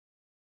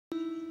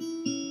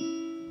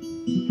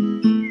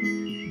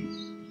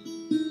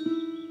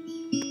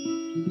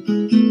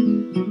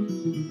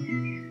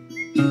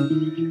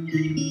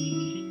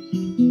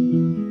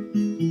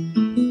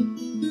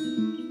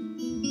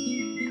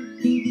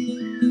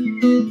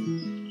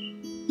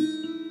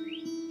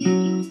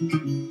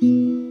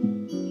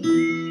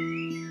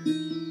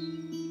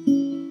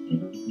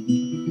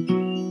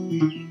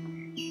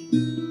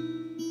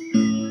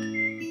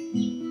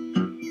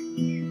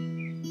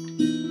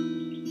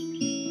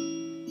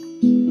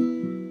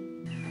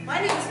My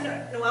name is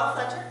Noelle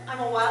Fletcher. I'm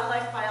a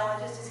wildlife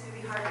biologist. It's going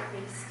to be hard for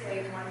me to stay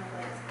in one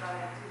place, but I'm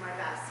going to do my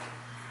best.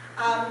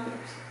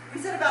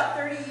 We said about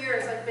 30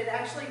 years. I've been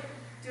actually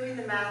doing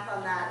the math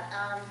on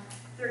that.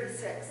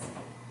 36.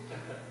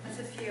 That's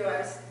a few. I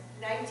was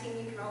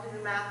 19. You can all do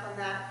the math on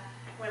that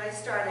when I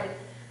started.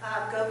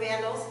 Go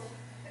Vandals,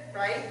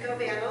 right? Go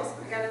Vandals.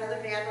 We got another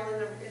Vandal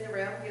in the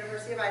room,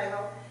 University of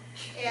Idaho.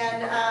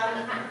 And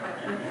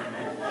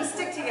we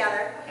stick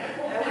together,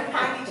 and we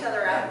find each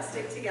other out and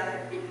stick together.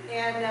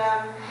 And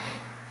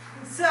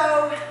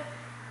so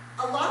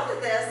a lot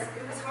of this,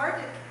 it was hard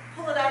to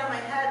pull it out of my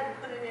head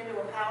and put it into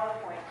a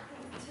PowerPoint.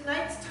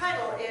 Tonight's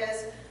title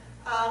is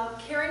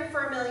Caring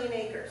for 1,000,000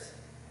 Acres.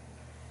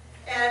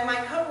 And my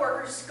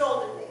coworkers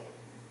scolded me.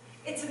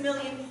 It's 1.2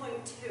 million.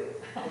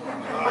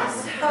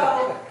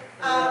 So,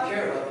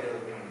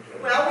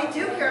 well, we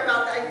do care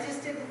about that. I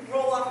just didn't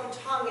roll off the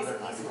tongue as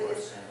easily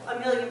as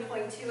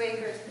 1.2 million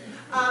acres.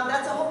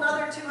 That's a whole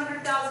other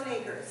 200,000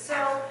 acres.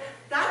 So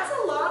that's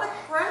a lot of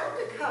ground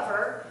to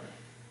cover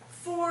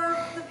for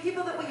the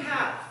people that we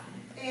have.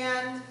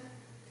 And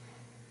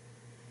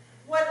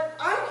what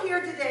I'm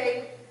here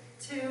today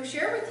to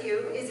share with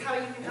you is how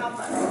you can help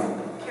us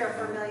care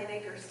for 1,000,000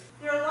 acres.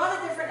 There are a lot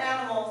of different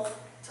animals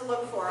to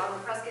look for on the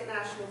Prescott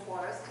National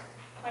Forest.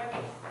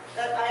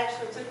 I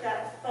actually took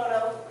that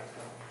photo.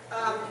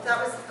 That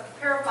was a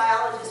pair of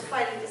biologists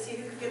fighting to see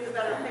who could get the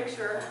better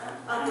picture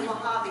of the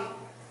Mojave.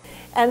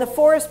 And the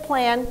forest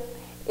plan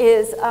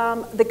is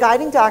the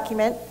guiding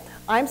document.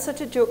 I'm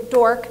such a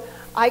dork.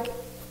 I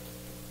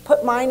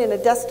put mine in a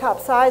desktop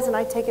size and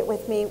I take it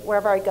with me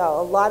wherever I go.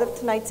 A lot of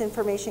tonight's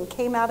information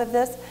came out of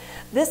this.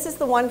 This is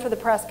the one for the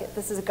Prescott.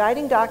 This is a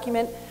guiding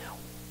document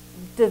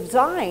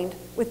designed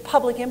with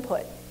public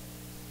input.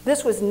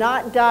 This was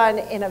not done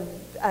in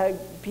a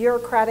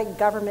bureaucratic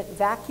government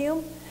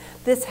vacuum.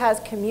 This has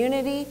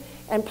community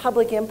and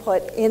public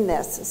input in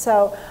this.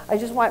 So I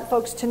just want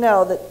folks to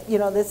know that,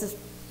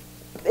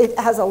 it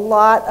has a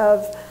lot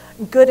of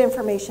good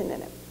information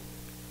in it.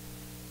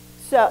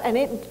 So, and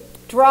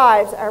it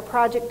drives our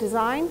project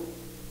design,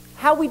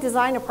 how we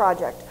design a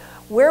project.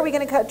 Where are we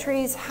going to cut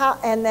trees,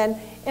 and then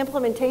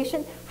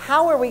implementation,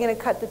 how are we going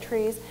to cut the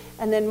trees,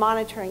 and then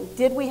monitoring.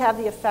 Did we have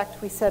the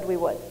effect we said we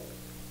would?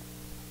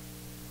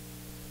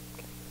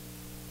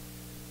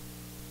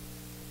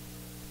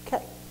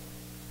 Okay.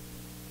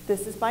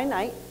 This is by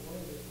night.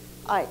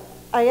 I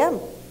am.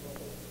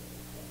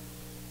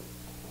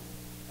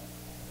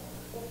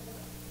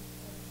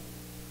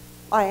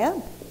 I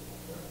am.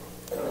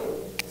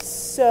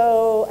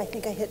 So I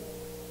think I hit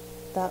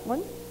that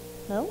one.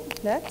 No,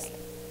 next.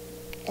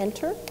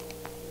 Enter.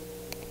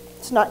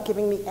 It's not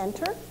giving me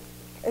enter.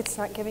 It's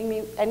not giving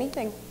me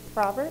anything,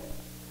 Robert.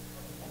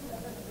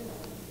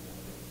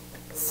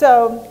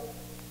 So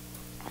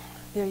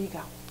there you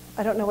go.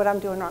 I don't know what I'm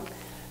doing wrong.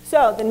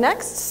 So the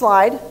next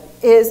slide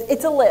is,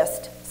 it's a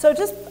list. So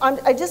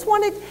I just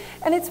wanted,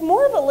 and it's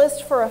more of a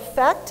list for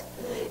effect.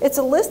 It's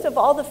a list of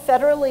all the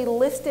federally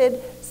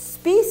listed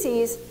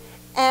species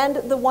and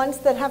the ones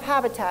that have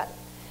habitat.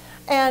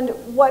 And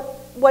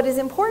what is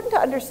important to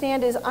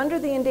understand is under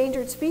the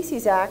Endangered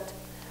Species Act,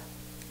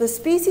 the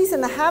species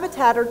and the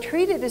habitat are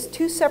treated as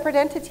two separate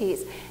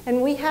entities,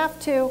 and we have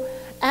to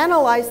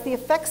analyze the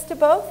effects to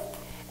both,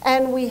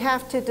 and we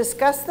have to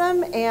discuss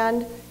them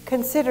and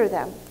consider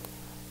them.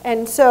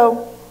 And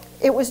so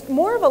it was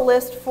more of a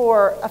list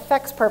for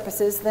effects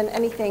purposes than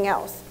anything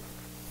else.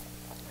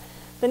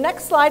 The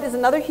next slide is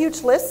another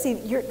huge list. See,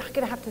 you're not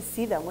going to have to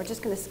see them. We're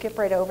just going to skip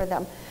right over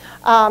them.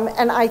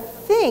 And I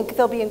think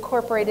they'll be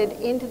incorporated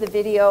into the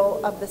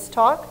video of this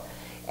talk.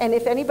 And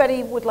if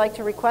anybody would like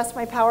to request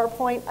my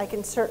PowerPoint, I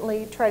can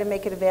certainly try to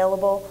make it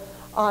available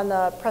on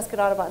the Prescott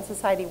Audubon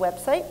Society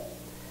website.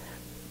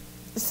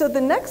 So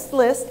the next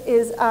list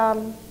is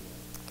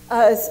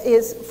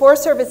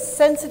Forest Service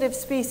sensitive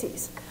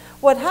species.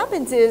 What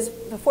happens is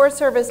the Forest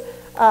Service,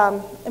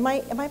 am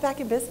I back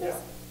in business?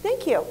 Yeah.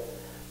 Thank you.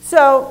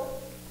 So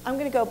I'm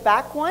going to go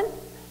back one.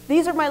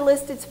 These are my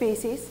listed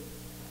species.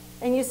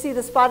 And you see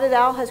the spotted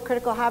owl has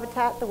critical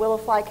habitat, the willow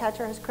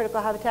flycatcher has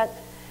critical habitat,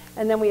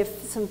 and then we have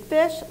some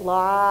fish, a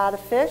lot of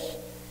fish,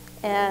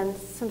 and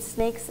some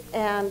snakes,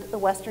 and the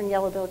western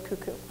yellow-billed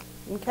cuckoo.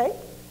 Okay?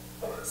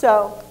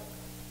 So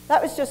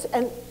that was just,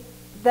 and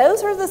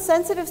those are the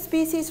sensitive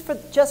species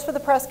just for the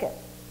Prescott.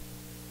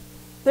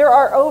 There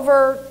are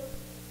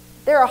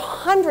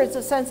hundreds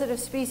of sensitive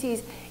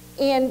species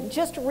in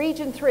just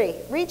Region 3.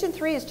 Region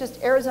 3 is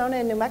just Arizona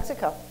and New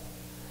Mexico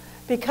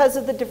because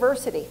of the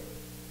diversity.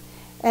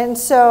 And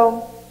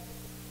so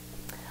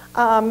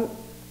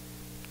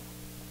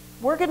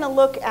we're going to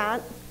look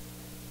at,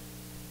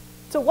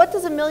 so what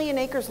does 1 million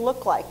acres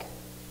look like?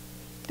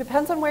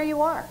 Depends on where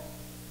you are.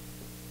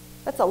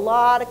 That's a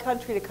lot of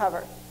country to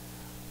cover.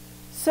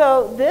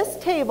 So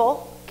this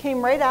table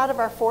came right out of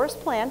our forest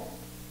plan,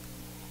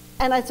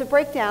 and it's a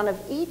breakdown of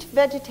each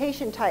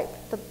vegetation type.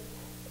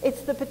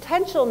 It's the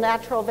potential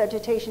natural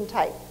vegetation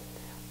type.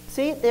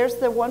 See, there's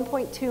the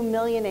 1.2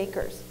 million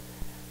acres.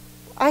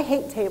 I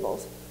hate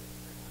tables.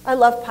 I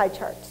love pie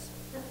charts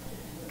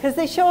because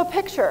they show a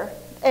picture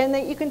and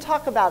that you can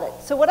talk about it.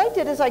 So what I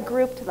did is I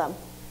grouped them.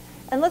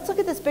 And let's look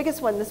at this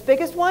biggest one. This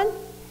biggest one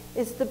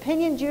is the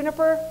pinyon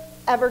juniper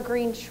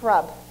evergreen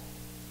shrub.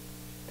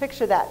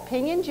 Picture that,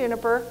 pinyon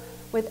juniper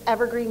with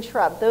evergreen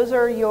shrub. Those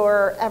are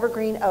your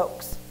evergreen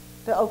oaks,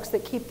 the oaks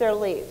that keep their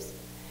leaves.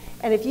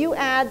 And if you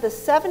add the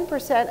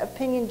 7% of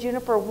pinyon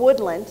juniper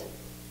woodland,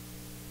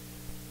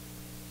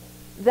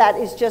 that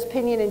is just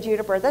pinyon and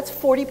juniper, that's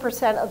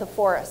 40% of the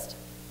forest.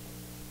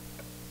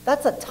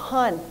 That's a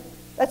ton.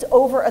 That's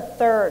over a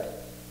third.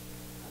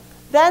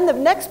 Then the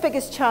next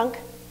biggest chunk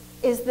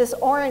is this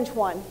orange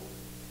one,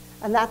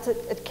 and that's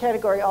a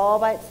category all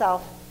by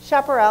itself.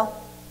 Chaparral.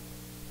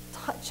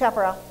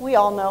 Chaparral. We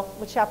all know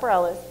what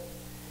chaparral is.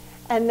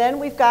 And then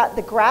we've got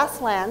the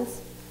grasslands.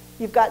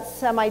 You've got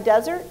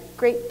semi-desert,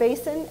 Great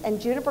Basin,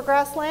 and juniper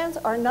grasslands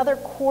are another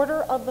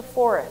quarter of the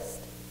forest.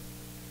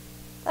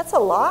 That's a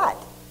lot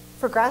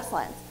for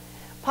grasslands.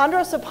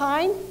 Ponderosa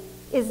pine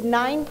is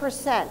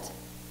 9%.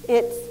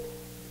 It's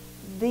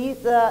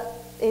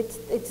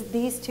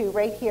these two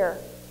right here.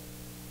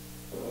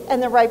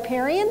 And the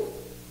riparian,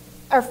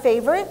 our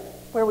favorite,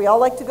 where we all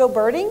like to go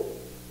birding.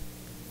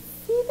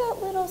 See that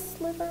little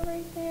sliver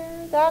right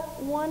there? That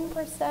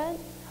 1%?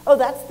 Oh,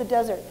 that's the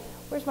desert.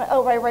 Where's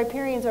my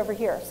riparian's over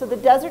here. So the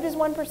desert is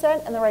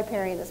 1% and the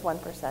riparian is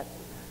 1%.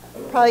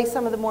 Probably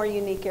some of the more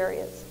unique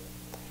areas.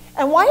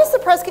 And why is the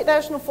Prescott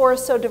National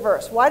Forest so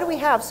diverse? Why do we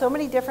have so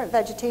many different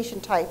vegetation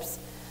types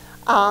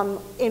in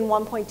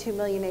 1.2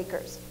 million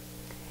acres?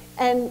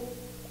 And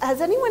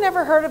has anyone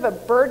ever heard of a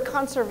bird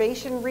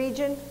conservation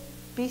region?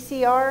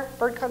 BCR,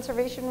 bird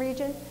conservation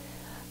region?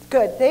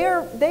 Good. They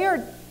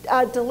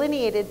are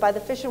delineated by the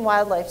Fish and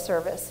Wildlife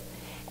Service.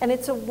 And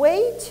it's a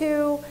way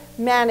to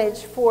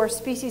manage for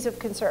species of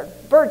concern,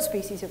 bird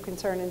species of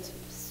concern in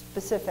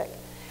specific.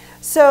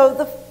 So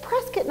the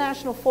Prescott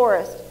National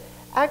Forest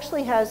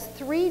actually has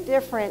 3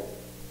 different,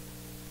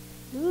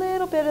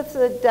 little bit of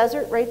the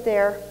desert right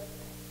there,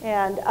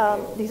 and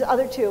these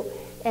other 2.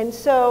 And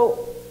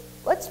so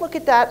let's look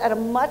at that at a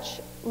much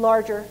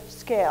larger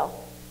scale.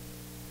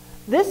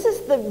 This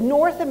is the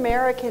North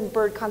American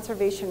bird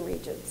conservation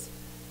regions.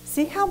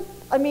 See how,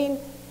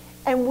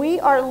 and we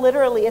are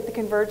literally at the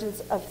convergence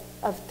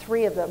of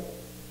 3 of them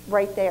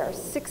right there,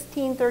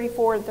 16,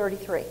 34, and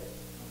 33.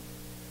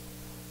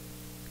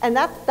 And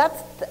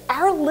that's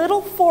our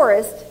little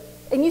forest.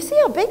 And you see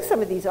how big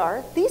some of these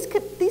are. These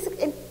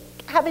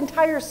have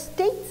entire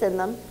states in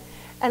them,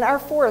 and our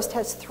forest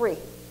has 3.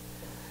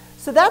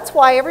 So that's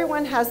why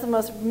everyone has the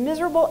most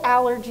miserable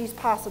allergies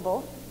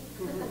possible.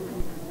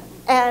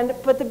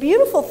 But the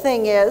beautiful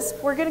thing is,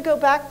 we're going to go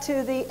back to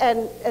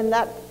and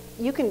that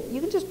you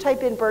can just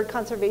type in bird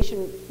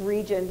conservation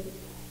region,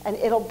 and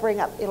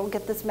it'll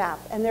get this map.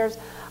 And there's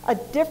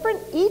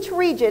each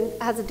region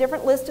has a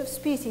different list of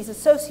species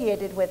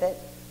associated with it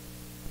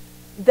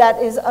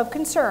that is of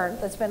concern,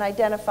 that's been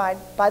identified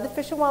by the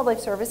Fish and Wildlife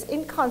Service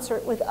in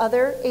concert with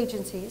other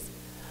agencies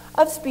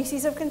of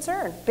species of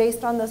concern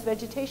based on those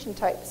vegetation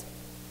types.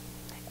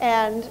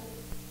 And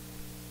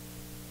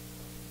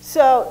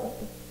so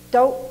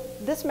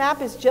this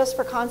map is just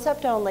for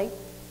concept only.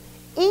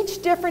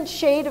 Each different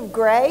shade of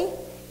gray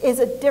is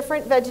a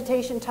different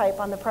vegetation type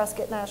on the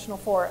Prescott National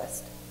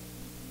Forest.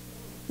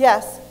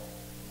 Yes?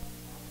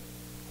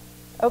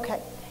 Okay.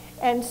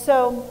 And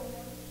so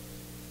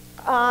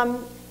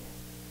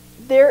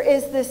there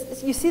is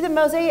this, you see the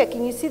mosaic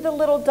and you see the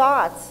little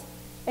dots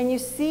and you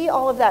see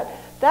all of that.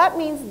 That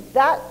means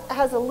that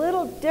has a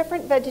little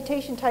different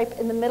vegetation type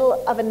in the middle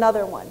of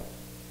another one.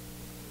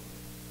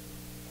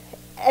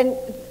 And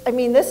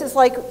this is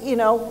like,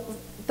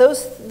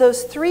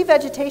 those 3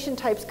 vegetation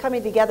types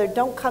coming together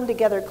don't come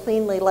together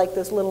cleanly like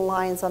those little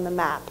lines on the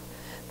map.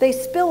 They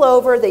spill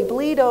over, they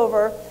bleed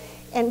over,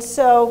 and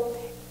so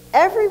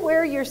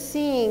everywhere you're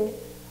seeing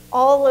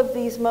all of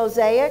these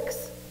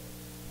mosaics,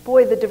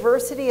 boy, the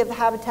diversity of the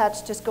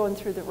habitat's just going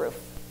through the roof.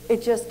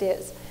 It just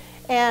is.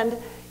 And,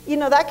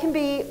 that can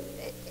be,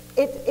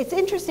 it's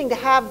interesting to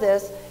have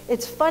this.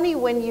 It's funny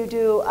when you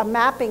do a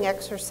mapping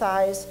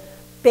exercise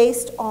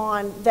based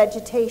on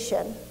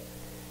vegetation,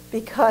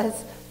 because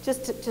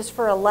just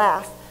for a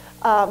laugh,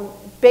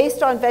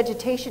 based on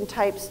vegetation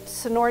types,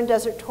 Sonoran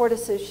desert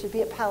tortoises should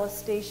be at Palace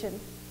Station.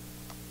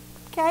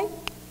 Okay?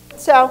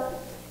 So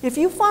if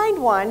you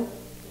find one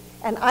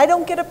and I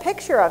don't get a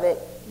picture of it,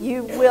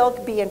 you will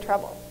be in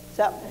trouble.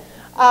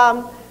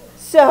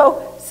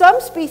 So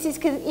some species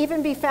can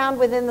even be found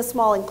within the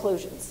small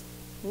inclusions.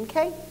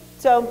 Okay?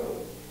 So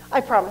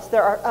I promise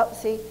there are,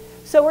 see.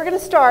 So we're going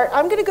to start.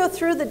 I'm going to go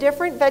through the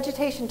different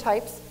vegetation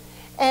types,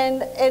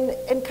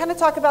 and kind of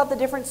talk about the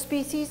different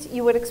species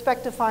you would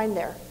expect to find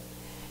there.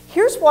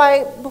 Here's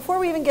why, before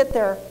we even get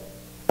there,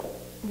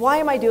 why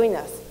am I doing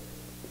this?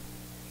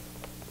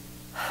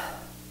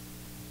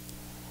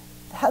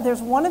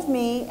 There's one of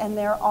me, and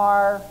there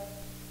are,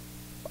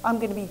 I'm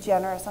going to be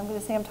generous, I'm going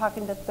to say I'm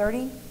talking to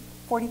 30,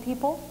 40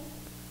 people.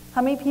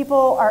 How many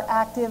people are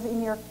active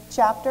in your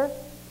chapter?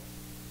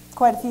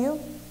 Quite a few?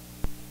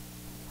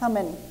 How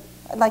many?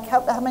 Like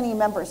how many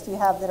members do you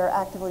have that are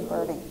actively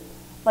birding?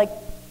 Like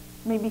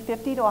maybe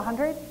 50 to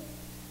 100?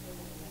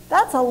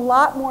 That's a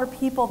lot more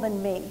people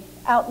than me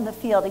out in the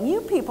field. And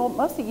you people,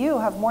 most of you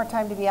have more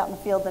time to be out in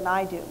the field than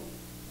I do.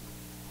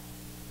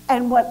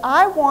 And what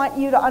I want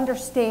you to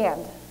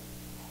understand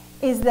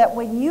is that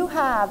when you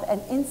have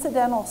an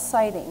incidental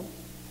sighting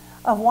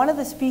of one of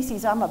the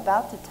species I'm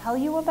about to tell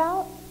you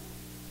about,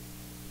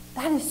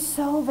 that is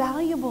so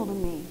valuable to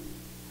me.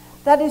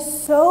 That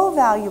is so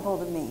valuable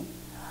to me.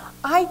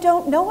 I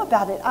don't know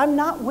about it. I'm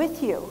not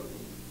with you.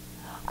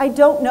 I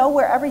don't know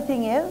where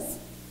everything is.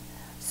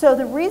 So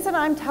the reason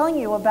I'm telling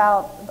you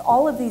about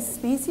all of these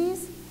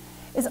species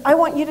is I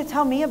want you to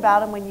tell me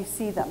about them when you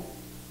see them.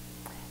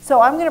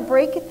 So I'm going to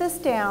break this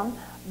down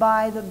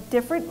by the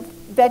different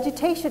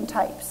vegetation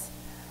types.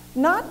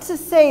 Not to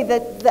say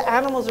that the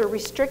animals are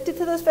restricted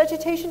to those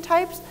vegetation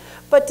types,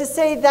 but to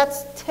say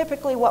that's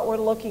typically what we're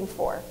looking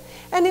for.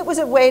 And it was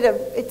a way to,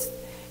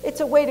 it's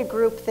a way to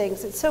group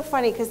things. It's so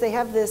funny because they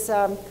have this,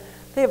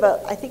 they have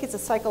I think it's a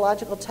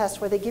psychological test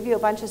where they give you a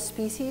bunch of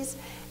species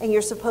and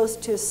you're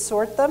supposed to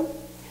sort them.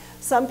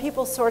 Some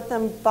people sort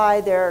them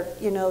by their,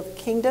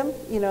 kingdom,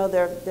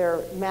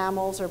 their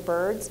mammals or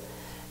birds.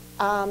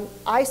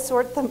 I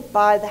sort them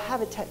by the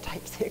habitat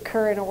types they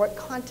occur in or what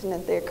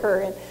continent they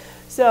occur in.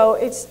 So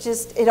it's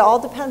just, it all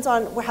depends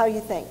on how you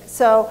think.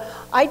 So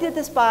I did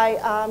this by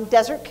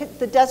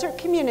the desert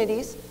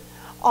communities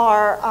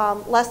are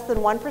less than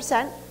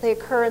 1%. They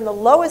occur in the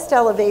lowest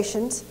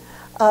elevations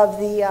of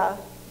the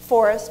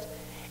forest,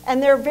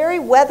 and they're very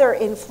weather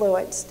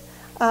influenced.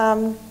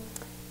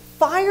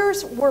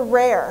 Fires were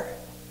rare,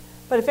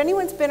 but if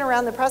anyone's been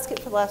around the Prescott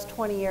for the last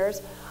 20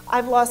 years,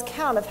 I've lost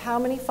count of how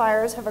many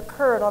fires have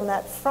occurred on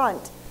that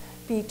front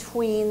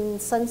between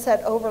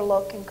Sunset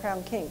Overlook and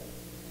Crown King.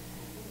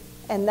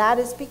 And that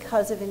is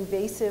because of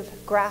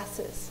invasive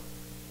grasses.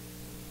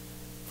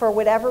 For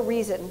whatever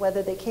reason,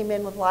 whether they came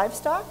in with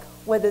livestock,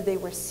 whether they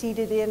were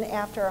seeded in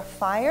after a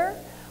fire,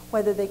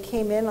 whether they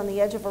came in on the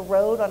edge of a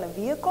road on a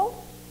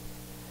vehicle.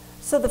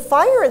 So the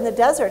fire in the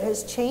desert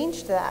has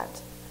changed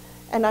that.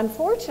 And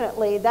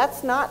unfortunately,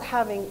 that's not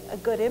having a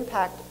good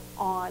impact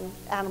on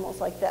animals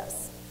like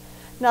this.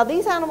 Now,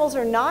 these animals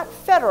are not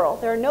federal.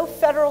 There are no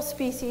federal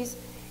species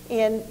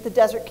in the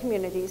desert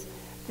communities.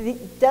 The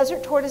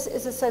desert tortoise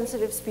is a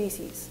sensitive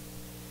species.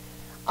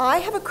 I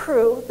have a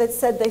crew that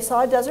said they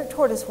saw a desert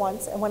tortoise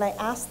once, and when I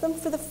asked them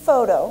for the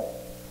photo,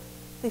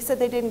 they said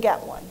they didn't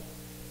get one.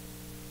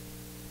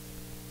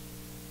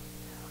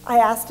 I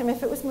asked them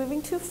if it was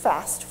moving too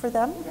fast for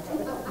them.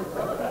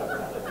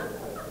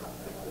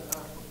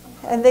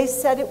 And they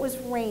said it was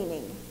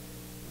raining.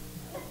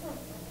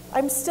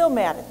 I'm still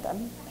mad at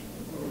them.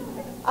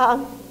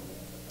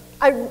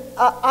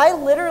 I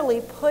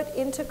literally put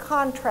into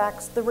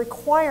contracts the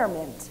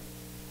requirement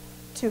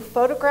to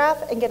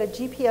photograph and get a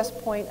GPS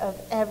point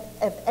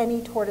of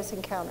any tortoise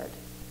encountered.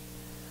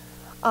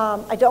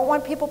 I don't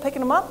want people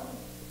picking them up.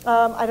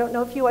 I don't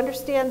know if you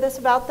understand this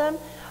about them.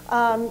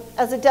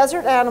 As a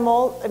desert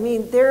animal, I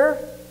mean, their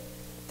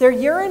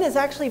urine is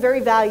actually very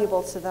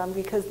valuable to them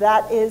because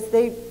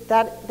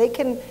they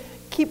can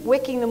keep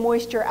wicking the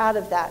moisture out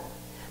of that.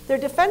 Their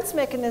defense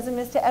mechanism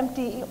is to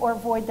empty or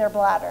void their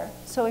bladder.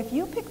 So if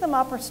you pick them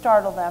up or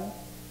startle them,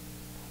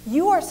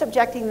 you are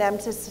subjecting them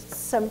to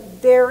some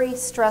very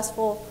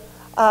stressful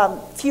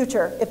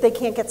future if they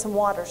can't get some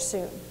water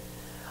soon.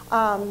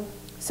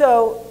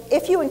 So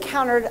if you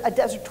encountered a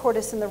desert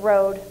tortoise in the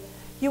road,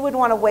 you would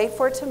want to wait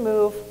for it to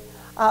move.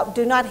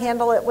 Do not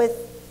handle it with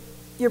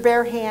your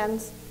bare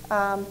hands.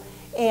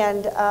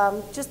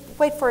 Just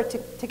wait for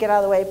it to get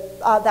out of the way.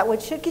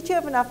 That should get you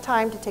enough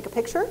time to take a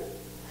picture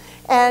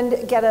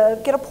and get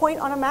a point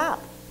on a map.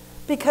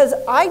 Because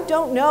I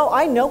don't know,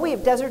 I know we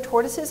have desert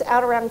tortoises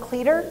out around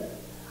Cleator.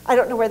 I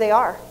don't know where they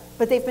are,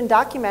 but they've been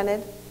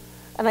documented.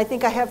 And I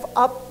think I have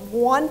up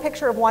one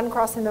picture of one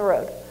crossing the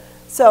road.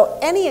 So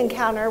any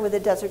encounter with a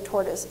desert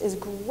tortoise is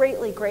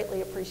greatly,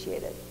 greatly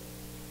appreciated.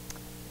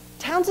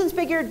 Townsend's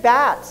big-eared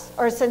bats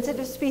are a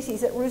sensitive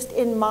species that roost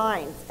in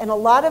mines. And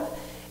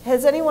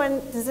does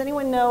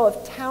anyone know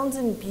of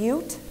Townsend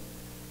Butte,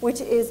 which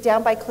is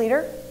down by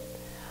Cleator?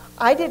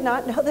 I did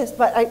not know this,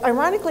 but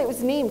ironically it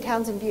was named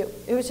Townsend Butte.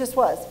 It just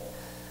was.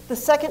 The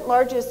second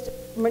largest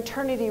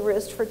maternity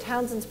roost for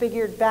Townsend's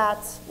big-eared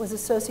bats was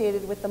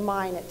associated with the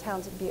mine at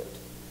Townsend Butte.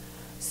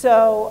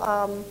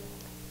 So,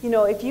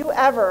 if you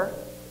ever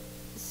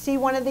see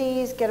one of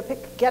these, get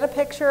a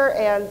picture,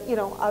 and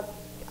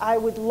I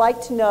would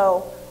like to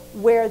know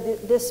where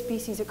this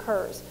species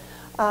occurs.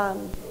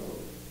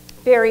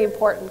 Very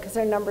important because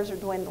their numbers are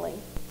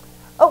dwindling.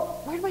 Oh,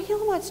 where did my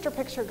Gila monster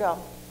picture go?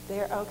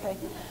 There, okay.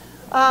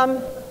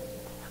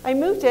 I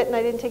moved it and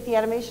I didn't take the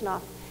animation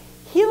off.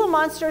 Gila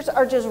monsters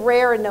are just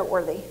rare and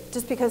noteworthy,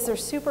 just because they're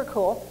super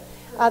cool.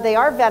 They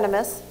are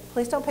venomous.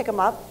 Please don't pick them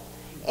up.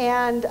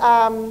 And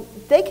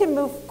they can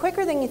move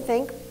quicker than you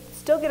think.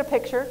 Still get a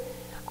picture.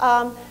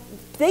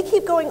 They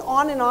keep going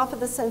on and off of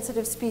the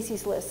sensitive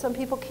species list. Some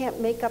people can't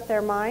make up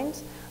their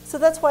minds. So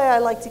that's why I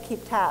like to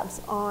keep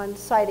tabs on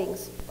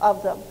sightings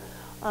of them.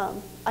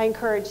 I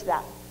encourage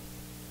that.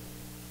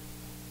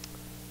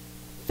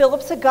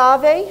 Phillips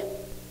agave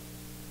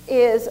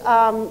is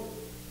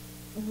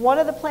one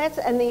of the plants,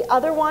 and the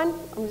other one,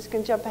 I'm just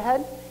going to jump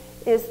ahead,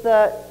 is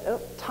the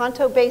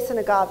Tonto Basin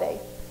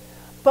agave.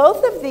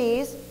 Both of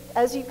these,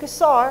 as you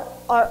saw,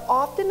 are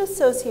often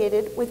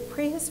associated with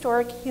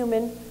prehistoric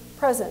human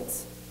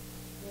presence.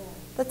 Yeah.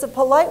 That's a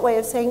polite way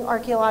of saying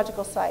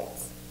archaeological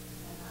sites.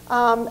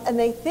 And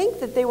they think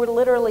that they were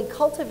literally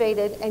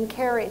cultivated and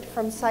carried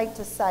from site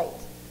to site.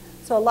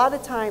 So a lot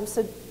of times,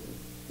 so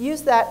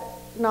use that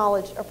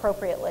knowledge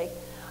appropriately.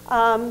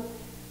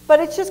 But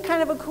it's just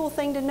kind of a cool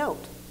thing to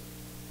note.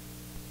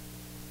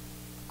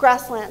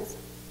 Grasslands,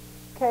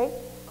 okay?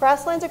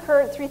 Grasslands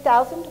occur at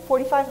 3,000 to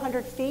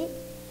 4,500 feet,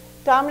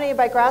 dominated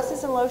by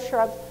grasses and low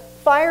shrubs.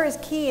 Fire is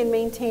key in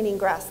maintaining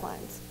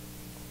grasslands.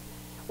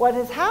 What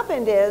has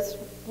happened is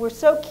we're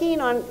so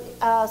keen on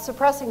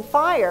suppressing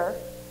fire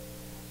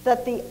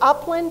that the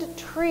upland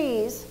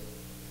trees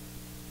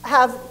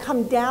have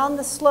come down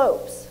the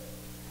slopes.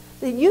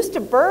 They used to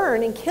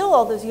burn and kill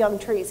all those young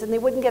trees, and they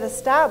wouldn't get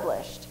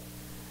established.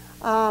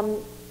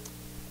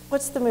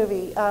 What's the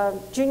movie?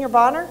 Junior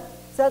Bonner?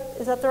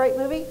 Is that the right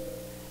movie?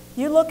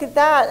 You look at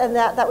that, and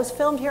that was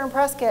filmed here in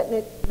Prescott,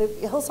 and the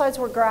hillsides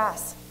were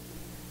grass,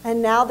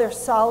 and now they're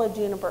solid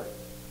juniper.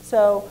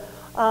 So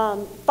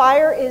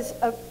fire is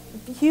a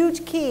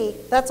huge key.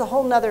 That's a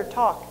whole nother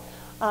talk.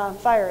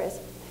 Fire is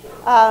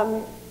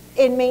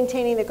in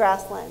maintaining the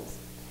grasslands,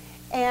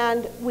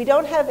 and we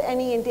don't have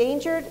any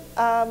endangered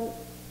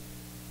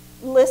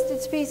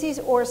listed species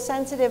or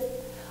sensitive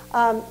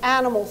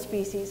animal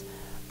species.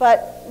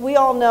 But we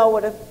all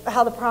know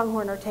how the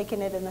pronghorn are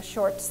taking it in the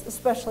shorts,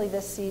 especially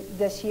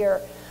this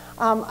year.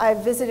 I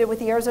visited with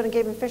the Arizona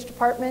Game and Fish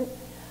Department.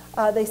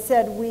 They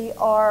said we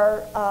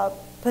are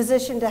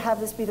positioned to have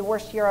this be the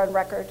worst year on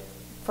record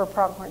for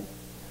pronghorn.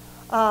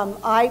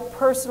 I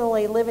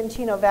personally live in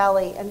Chino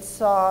Valley and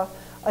saw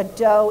a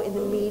doe in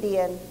the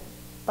median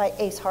by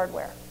Ace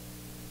Hardware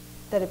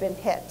that had been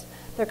hit.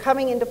 They're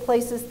coming into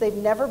places they've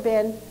never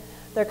been.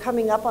 They're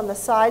coming up on the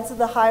sides of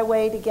the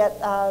highway to get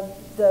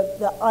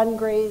the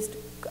ungrazed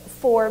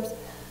forbs.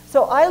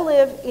 So I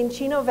live in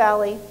Chino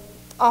Valley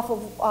off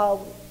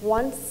of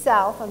 1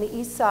 South on the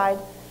east side,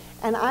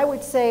 and I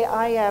would say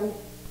I am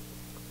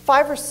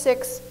 5 or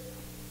 6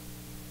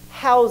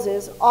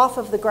 houses off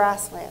of the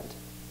grassland.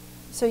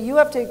 So you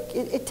have to,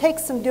 it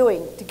takes some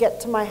doing to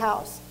get to my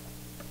house.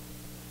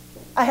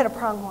 I had a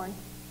pronghorn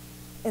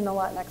in the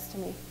lot next to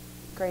me,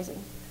 grazing.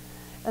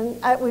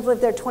 And we've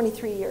lived there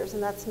 23 years,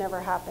 and that's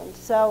never happened.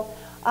 So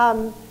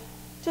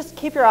just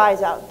keep your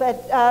eyes out.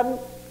 But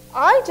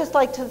I just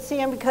like to see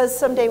them because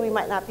someday we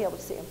might not be able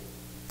to see them.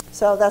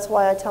 So that's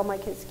why I tell my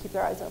kids to keep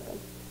their eyes open.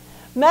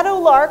 Meadow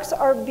larks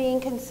are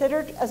being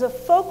considered as a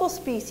focal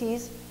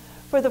species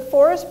for the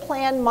forest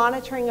plan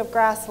monitoring of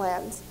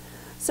grasslands.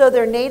 So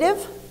they're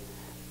native,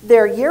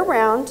 they're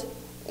year-round,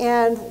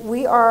 and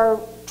we are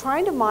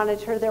trying to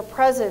monitor their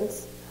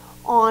presence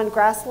on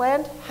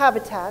grassland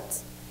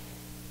habitats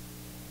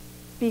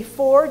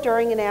before,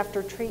 during, and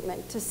after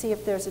treatment to see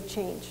if there's a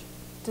change,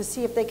 to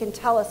see if they can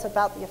tell us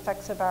about the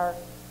effects of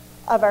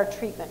our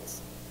treatments.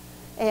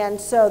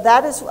 And so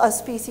that is a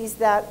species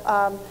that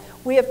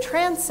we have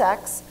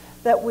transects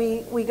that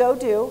we go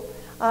do.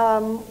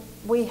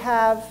 We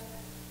have,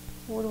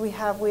 what do we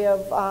have? We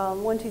have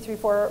 1, 2, 3,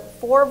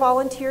 4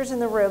 volunteers in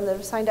the room that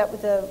have signed up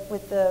with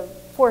the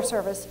Forest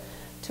Service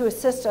to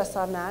assist us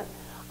on that.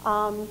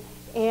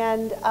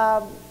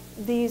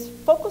 These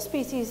focal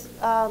species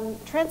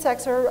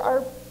transects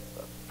are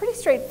pretty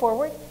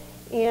straightforward,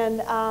 and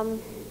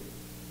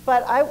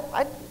but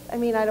I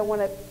mean, I don't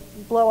want to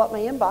blow up my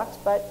inbox,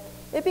 but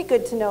it'd be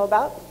good to know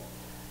about.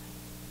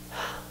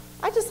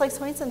 I just like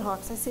Swainson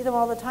hawks. I see them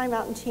all the time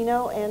out in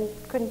Chino, and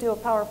couldn't do a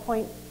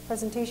PowerPoint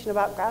presentation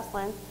about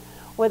grassland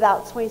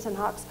without Swainson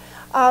hawks.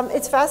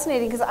 It's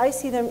fascinating because I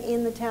see them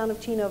in the town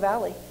of Chino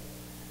Valley,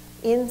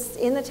 in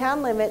the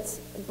town limits,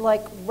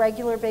 like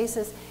regular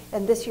basis.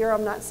 And this year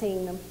I'm not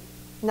seeing them.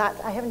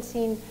 I haven't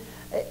seen,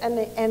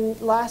 and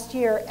last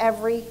year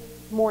every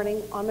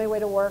morning on my way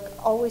to work,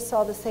 always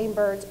saw the same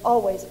birds,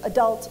 always,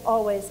 adults,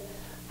 always.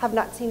 Have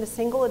not seen a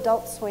single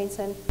adult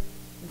Swainson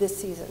this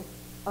season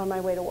on my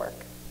way to work.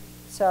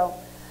 So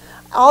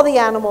all the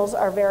animals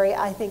are very,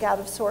 I think, out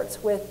of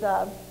sorts with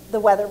the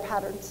weather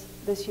patterns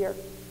this year.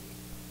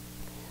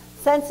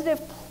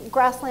 Sensitive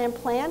grassland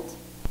plant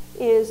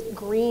is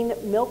green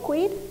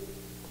milkweed.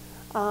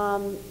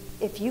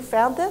 If you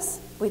found this,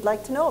 we'd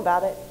like to know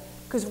about it,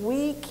 because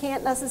we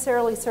can't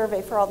necessarily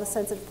survey for all the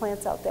sensitive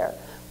plants out there.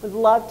 We'd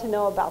love to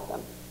know about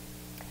them.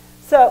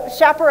 So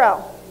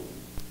chaparral,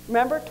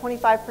 remember,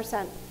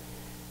 25%.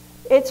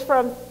 It's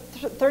from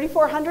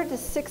 3,400 to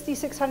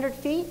 6,600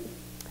 feet.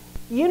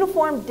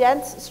 Uniform,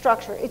 dense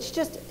structure. It's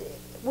just,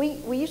 we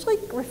usually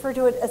refer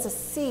to it as a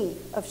sea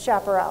of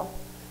chaparral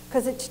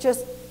because it's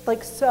just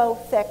like so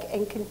thick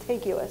and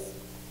contiguous.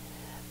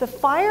 The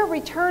fire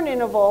return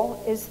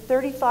interval is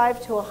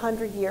 35 to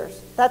 100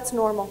 years. That's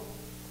normal.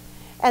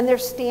 And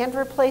there's stand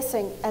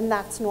replacing, and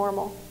that's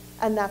normal,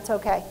 and that's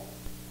okay.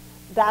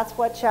 That's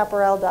what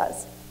chaparral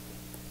does.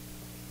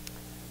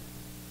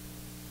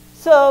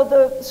 So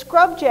the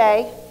scrub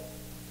jay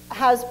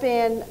has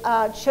been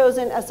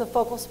chosen as a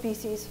focal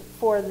species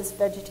for this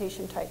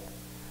vegetation type.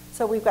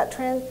 So we've got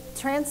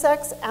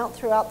transects out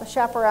throughout the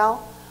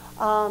chaparral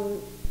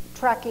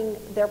tracking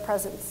their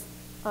presence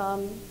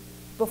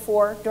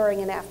before,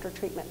 during, and after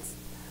treatments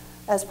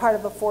as part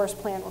of a forest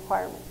plan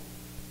requirement.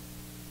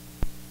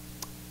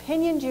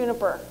 Pinyon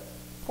juniper,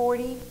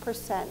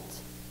 40%.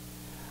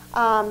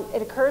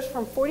 It occurs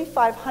from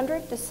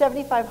 4,500 to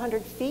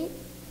 7,500 feet.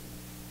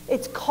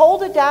 It's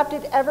cold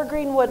adapted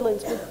evergreen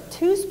woodlands with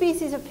 2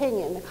 species of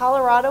pinyon, the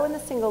Colorado and the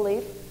single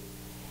leaf,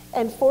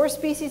 and 4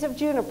 species of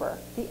juniper,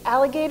 the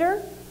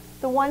alligator,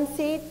 the one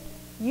seed,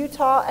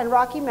 Utah, and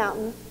Rocky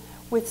Mountain,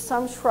 with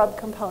some shrub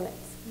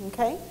components,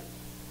 okay?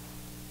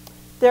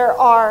 There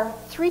are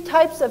 3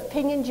 types of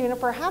pinyon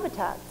juniper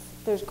habitats.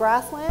 There's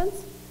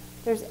grasslands,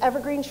 there's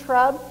evergreen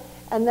shrub,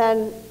 and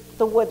then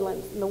the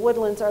woodlands, and the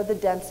woodlands are the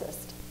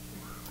densest.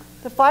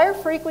 The fire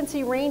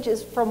frequency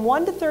ranges from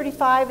 1 to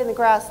 35 in the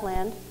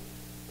grassland,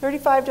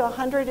 35 to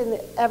 100 in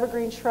the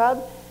evergreen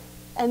shrub,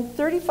 and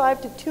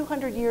 35 to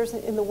 200 years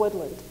in the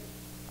woodland.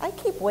 I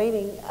keep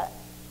waiting.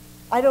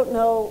 I don't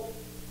know.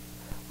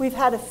 We've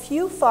had a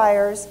few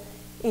fires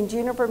in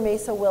Juniper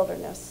Mesa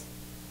Wilderness,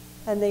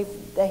 and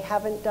they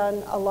haven't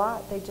done a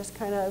lot. They just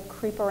kind of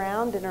creep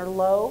around and are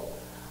low.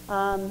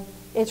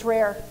 It's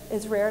rare.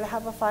 It's rare to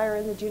have a fire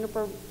in the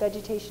juniper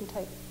vegetation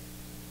type.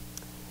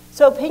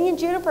 So pinyon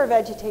juniper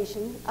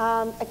vegetation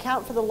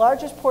account for the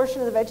largest portion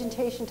of the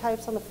vegetation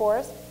types on the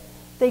forest.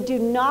 They do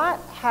not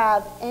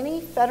have any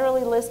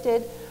federally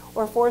listed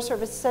or Forest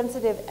Service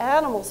sensitive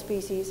animal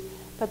species,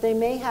 but they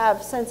may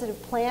have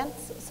sensitive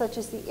plants such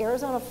as the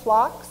Arizona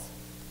phlox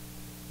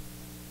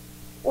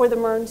or the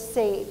Mern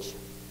sage.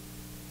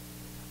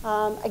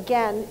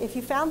 Again, if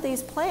you found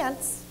these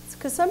plants,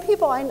 because some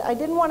people, I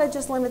didn't want to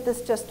just limit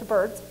this just to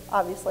birds,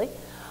 obviously,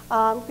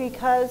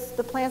 because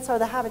the plants are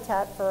the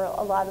habitat for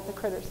a lot of the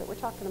critters that we're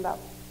talking about.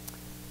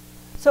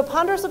 So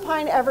ponderosa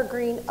pine,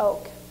 evergreen,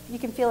 oak. You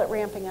can feel it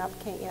ramping up,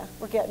 can't you?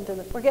 We're getting to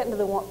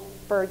the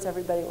birds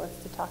everybody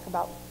wants to talk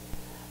about.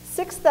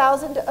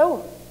 6,000 to,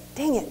 oh,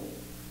 dang it.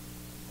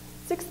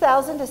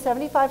 6,000 to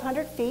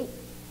 7,500 feet.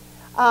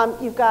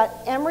 You've got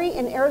emery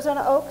and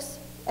Arizona oaks,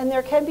 and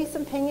there can be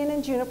some pinyon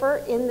and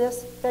juniper in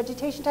this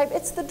vegetation type.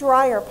 It's the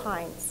drier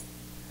pines,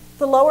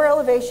 the lower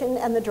elevation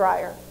and the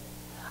drier.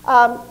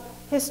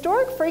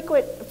 Historic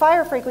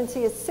fire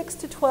frequency is 6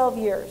 to 12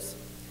 years.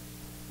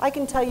 I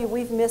can tell you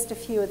we've missed a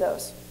few of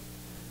those.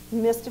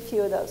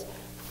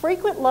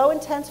 Frequent low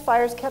intense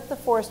fires kept the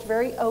forest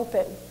very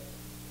open.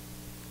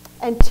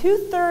 And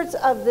 2/3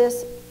 of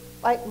this,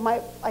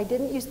 I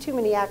didn't use too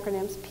many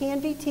acronyms,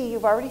 PNVT,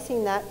 you've already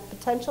seen that,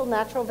 potential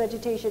natural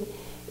vegetation,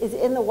 is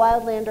in the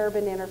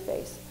wildland-urban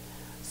interface.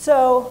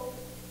 So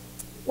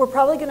we're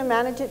probably going to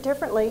manage it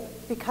differently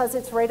because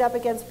it's right up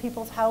against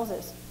people's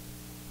houses.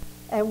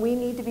 And we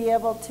need to be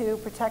able to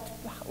protect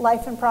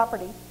life and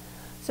property.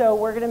 So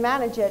we're going to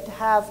manage it to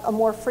have a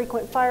more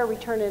frequent fire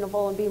return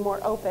interval and be more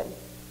open.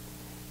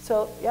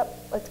 So, yep,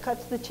 let's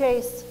cut to the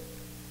chase.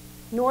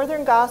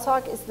 Northern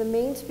goshawk is the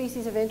main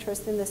species of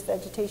interest in this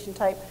vegetation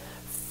type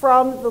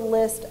from the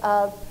list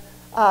of,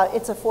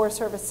 it's a Forest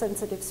Service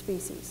sensitive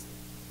species,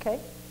 okay?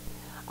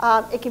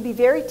 It can be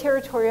very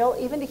territorial,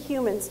 even to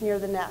humans near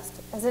the nest.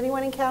 Has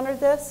anyone encountered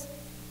this?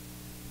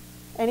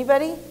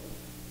 Anybody?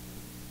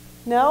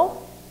 No?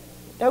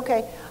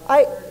 Okay.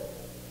 I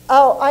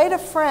had a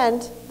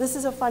friend, this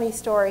is a funny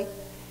story.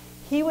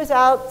 He was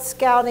out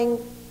scouting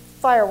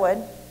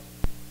firewood,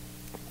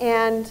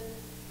 and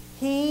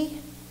he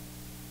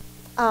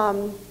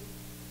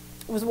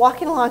was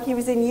walking along. He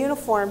was in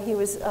uniform. He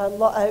was,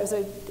 was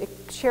a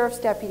sheriff's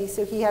deputy,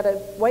 so he had a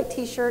white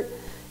t-shirt,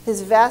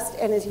 his vest,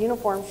 and his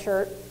uniform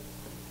shirt.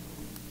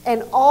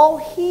 And all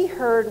he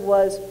heard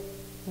was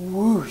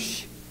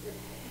whoosh.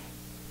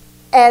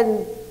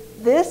 And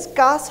this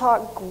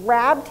goshawk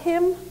grabbed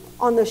him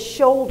on the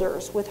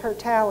shoulders with her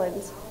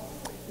talons,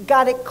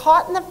 got it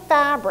caught in the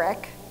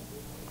fabric.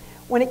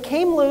 When it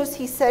came loose,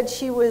 he said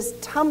she was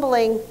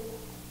tumbling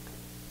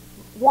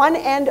one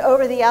end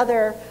over the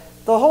other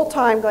the whole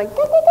time, going,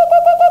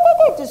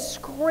 just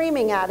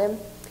screaming at him.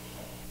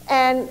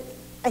 And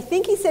I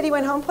think he said he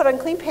went home, put on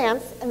clean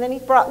pants, and then he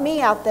brought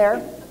me out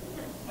there.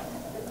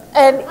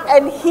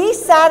 And he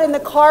sat in the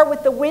car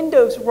with the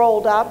windows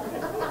rolled up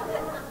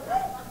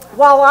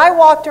while I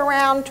walked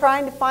around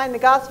trying to find the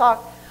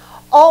goshawk.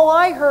 All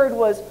I heard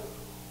was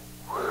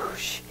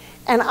whoosh,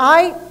 and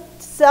I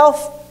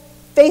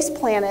face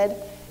planted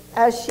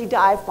as she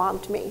dive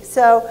bombed me.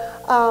 So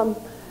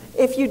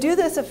if you do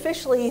this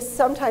officially,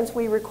 sometimes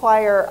we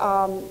require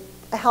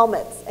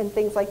helmets and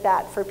things like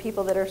that for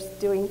people that are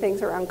doing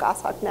things around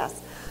goshawk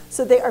nests.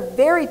 So they are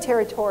very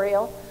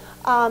territorial.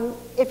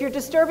 If you're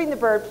disturbing the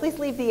bird, please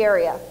leave the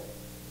area.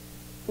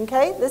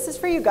 Okay, this is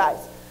for you guys.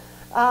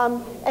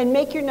 And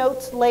make your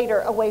notes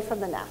later away from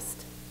the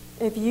nest.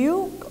 If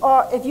you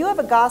have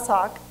a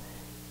goshawk,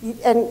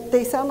 and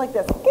they sound like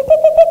this,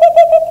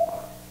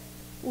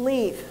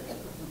 leave.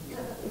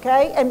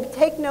 Okay, and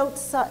take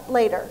notes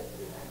later.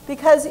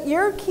 Because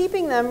you're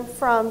keeping them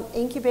from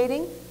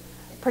incubating,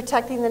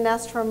 protecting the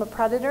nest from a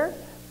predator,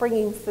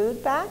 bringing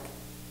food back.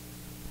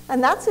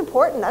 And that's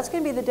important. That's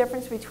going to be the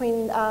difference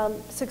between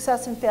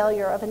success and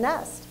failure of a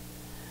nest.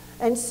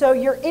 And so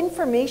your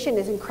information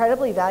is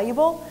incredibly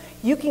valuable.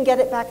 You can get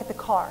it back at the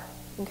car.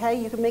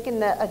 Okay, you can make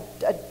a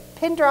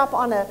pin drop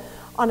on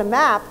a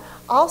map.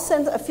 I'll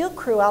send a field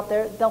crew out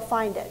there. They'll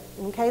find it.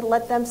 Okay,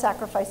 let them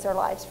sacrifice their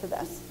lives for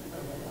this.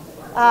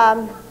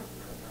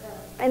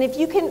 And if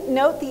you can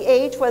note the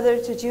age, whether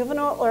it's a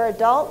juvenile or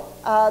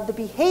adult, the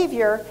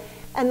behavior,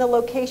 and the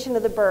location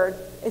of the bird,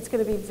 it's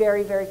going to be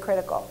very, very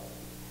critical.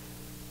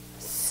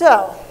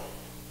 So,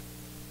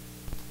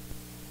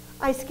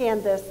 I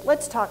scanned this.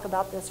 Let's talk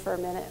about this for a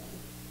minute.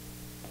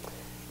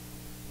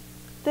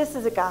 This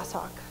is a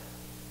goshawk.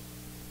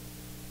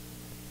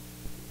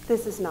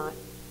 This is not.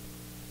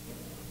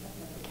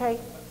 Okay?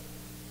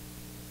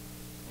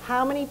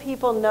 How many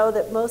people know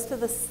that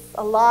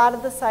a lot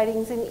of the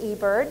sightings in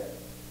eBird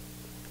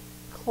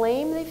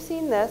claim they've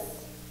seen this,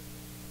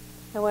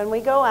 and when we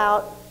go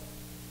out,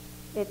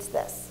 it's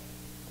this.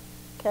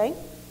 Okay?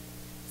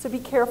 So be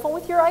careful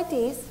with your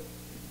IDs,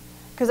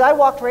 because I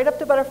walked right up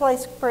to Butterfly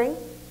Spring,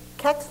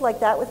 kecked like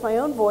that with my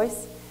own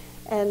voice,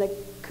 and the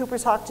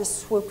Cooper's hawk just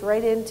swooped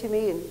right into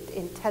me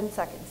in 10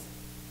 seconds.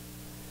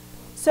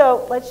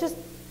 So let's just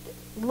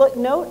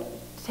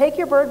take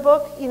your bird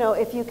book,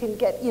 if you can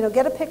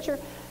get a picture.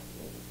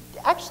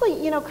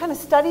 Actually, kind of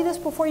study this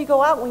before you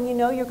go out when you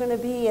know you're going to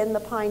be in the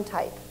pine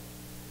type.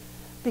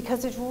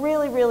 Because it's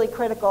really, really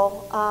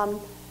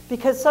critical.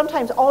 Because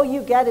sometimes all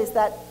you get is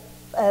that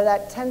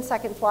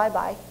 10-second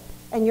flyby,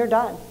 and you're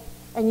done.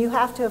 And you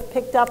have to have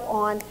picked up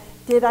on,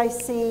 did I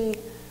see,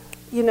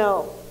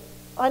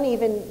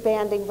 uneven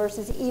banding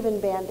versus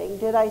even banding?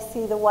 Did I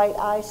see the white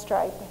eye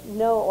stripe?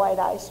 No white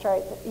eye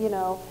stripe,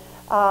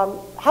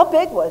 How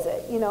big was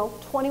it?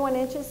 21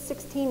 inches,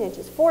 16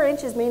 inches. 4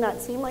 inches may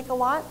not seem like a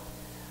lot,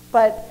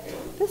 but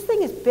this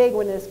thing is big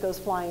when this goes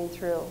flying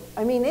through.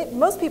 I mean,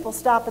 most people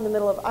stop in the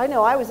middle of, I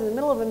know I was in the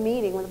middle of a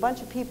meeting with a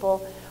bunch of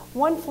people.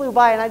 One flew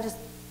by and I just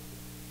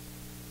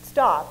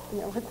stopped. And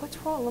they're like, what's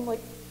wrong? I'm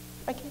like,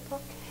 I can't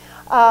talk.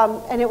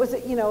 And it was,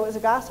 it was a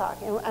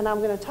goshawk. And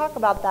I'm going to talk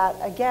about that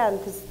again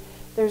because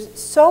there's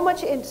so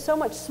much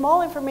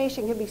small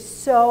information can be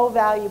so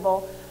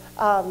valuable.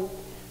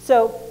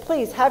 So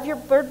please have your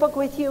bird book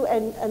with you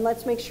and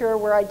let's make sure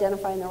we're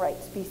identifying the right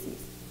species.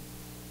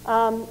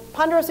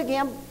 Ponderosa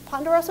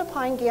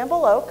pine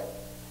gamble oak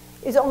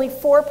is only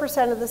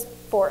 4% of this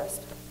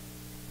forest.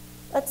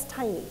 That's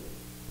tiny.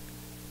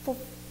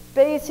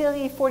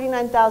 Basically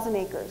 49,000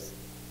 acres.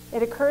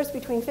 It occurs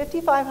between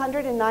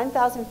 5,500 and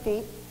 9,000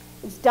 feet.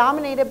 It's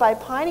dominated by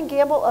pine and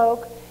gamble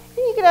oak, and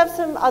you can have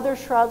some other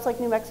shrubs like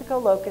New Mexico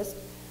locust.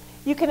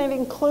 You can have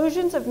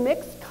inclusions of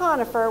mixed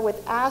conifer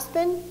with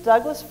aspen,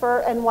 Douglas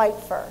fir, and white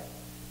fir.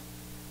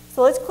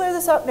 So let's clear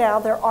this up now.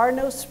 There are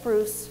no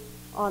spruce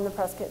on the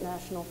Prescott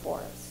National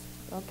Forest.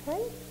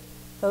 Okay?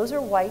 Those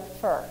are white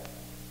fir.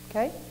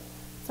 Okay?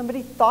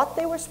 Somebody thought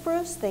they were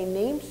spruce. They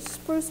named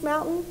Spruce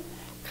Mountain.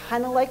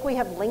 Kind of like we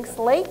have Lynx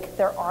Lake.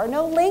 There are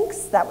no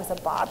lynx. That was a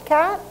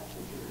bobcat.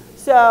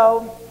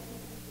 So,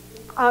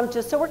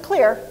 just so we're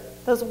clear,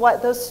 those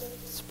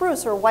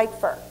spruce are white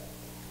fir.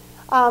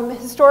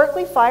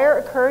 Historically, fire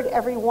occurred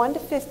every 1 to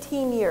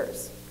 15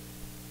 years.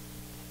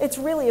 It's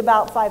really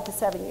about 5 to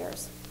 7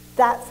 years,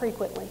 that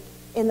frequently,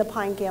 in the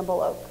pine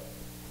gamble oak.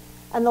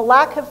 And the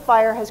lack of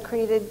fire has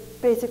created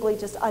basically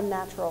just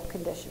unnatural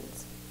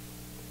conditions.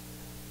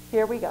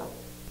 Here we go.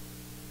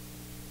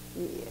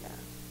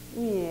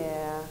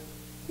 Yeah.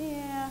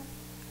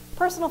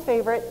 Personal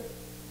favorite.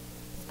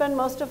 Spend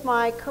most of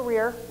my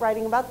career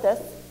writing about this.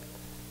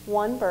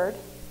 One bird.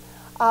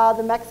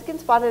 The Mexican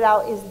spotted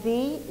owl is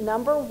the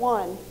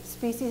 #1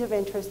 species of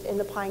interest in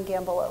the pine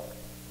gamble oak.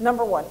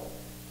 #1.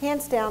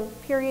 Hands down,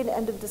 period,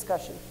 end of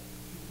discussion.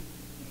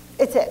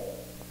 It's it.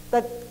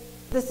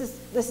 This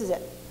is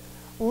it.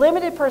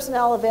 Limited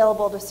personnel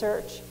available to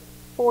search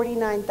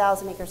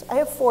 49,000 acres. I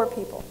have 4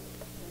 people.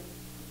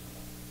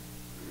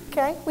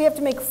 Okay? We have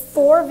to make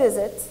 4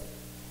 visits.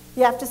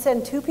 You have to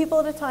send 2 people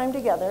at a time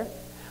together.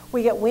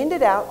 We get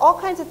winded out. All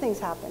kinds of things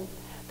happen.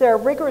 There are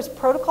rigorous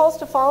protocols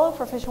to follow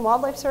for Fish and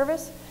Wildlife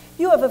Service.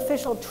 You have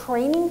official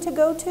training to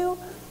go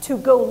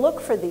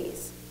look for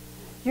these.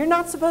 You're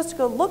not supposed to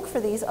go look for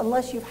these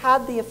unless you've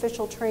had the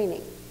official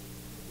training.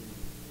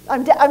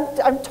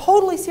 I'm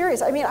totally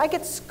serious. I mean, I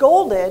get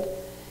scolded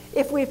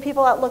if we have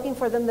people out looking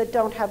for them that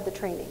don't have the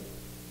training.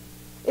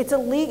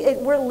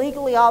 We're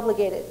legally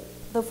obligated,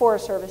 the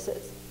Forest Service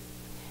is.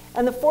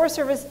 And the Forest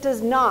Service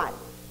does not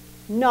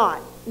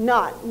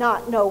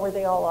know where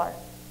they all are.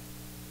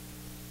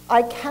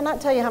 I cannot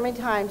tell you how many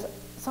times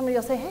somebody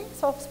will say, hey, I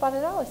saw a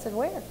spotted owl. I said,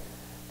 where?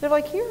 They're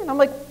like, here. And I'm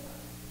like,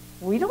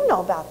 we don't know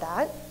about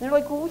that. And they're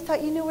like, well, we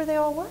thought you knew where they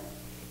all were.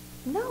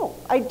 No,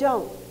 I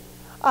don't.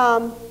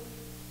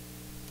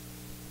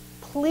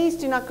 Please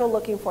do not go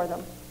looking for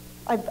them.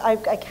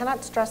 I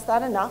cannot stress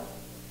that enough.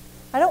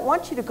 I don't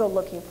want you to go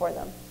looking for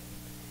them.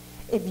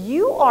 If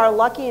you are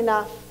lucky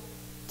enough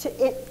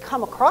to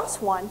come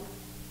across one,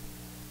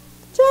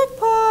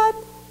 jackpot!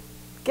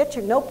 Get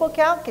your notebook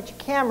out, get your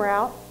camera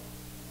out,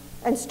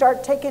 and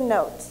start taking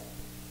notes.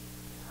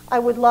 I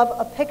would love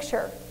a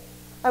picture.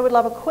 I would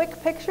love a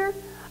quick picture,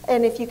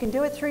 and if you can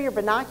do it through your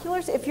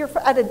binoculars, if you're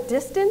at a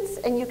distance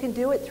and you can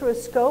do it through a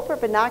scope or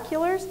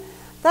binoculars,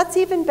 that's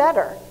even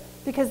better,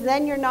 because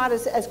then you're not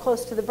as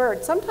close to the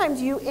bird.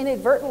 Sometimes you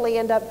inadvertently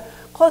end up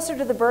closer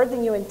to the bird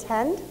than you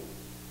intend,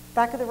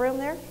 back of the room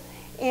there.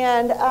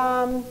 And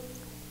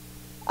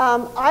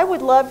I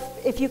would love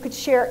if you could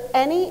share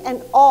any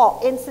and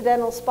all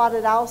incidental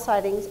spotted owl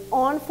sightings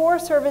on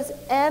Forest Service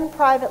and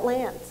private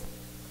lands.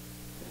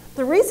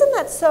 The reason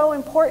that's so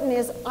important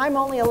is I'm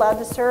only allowed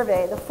to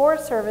survey. The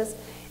Forest Service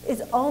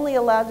is only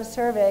allowed to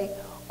survey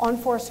on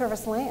Forest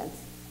Service lands,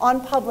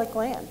 on public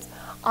lands.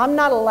 I'm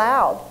not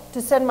allowed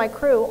to send my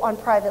crew on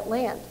private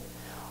land.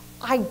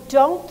 I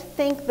don't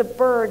think the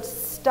birds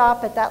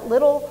stop at that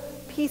little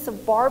piece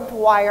of barbed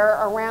wire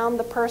around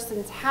the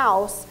person's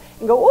house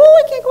and go,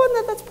 oh, I can't go on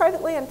that, that's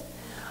private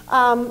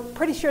land.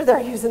 Pretty sure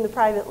they're using the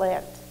private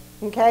land,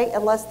 okay?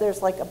 Unless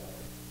there's like a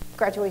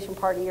graduation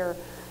party or,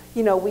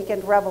 you know,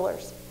 weekend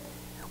revelers.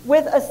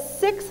 With a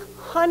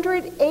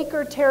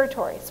 600-acre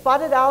territory,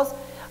 spotted owls,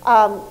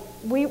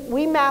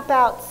 we map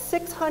out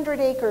 600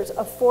 acres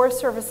of Forest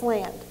Service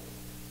land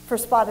for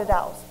spotted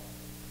owls.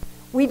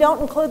 We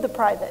don't include the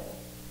private.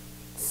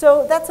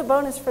 So that's a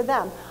bonus for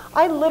them.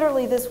 I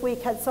literally this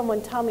week had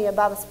someone tell me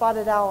about a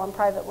spotted owl on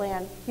private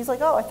land. He's like,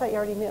 oh, I thought you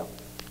already knew.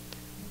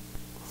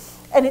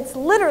 And it's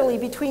literally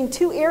between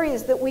two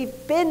areas that we've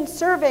been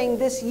surveying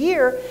this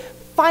year,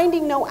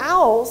 finding no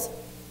owls,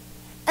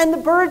 and the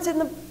birds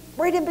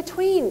right in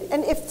between.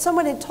 And if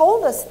someone had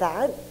told us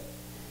that,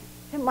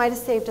 it might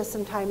have saved us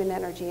some time and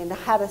energy and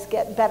had us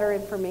get better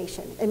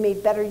information and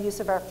made better use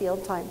of our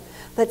field time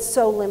that's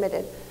so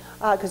limited.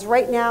 Because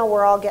right now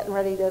we're all getting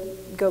ready to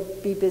go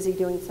be busy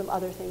doing some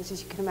other things,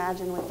 as you can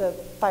imagine with the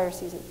fire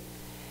season.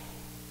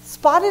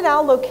 Spotted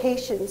owl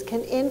locations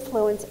can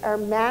influence our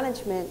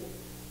management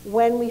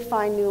when we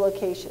find new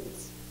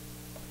locations.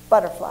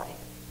 Butterfly.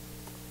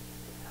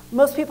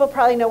 Most people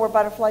probably know where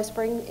Butterfly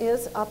Spring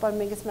is, up on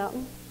Mingus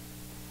Mountain.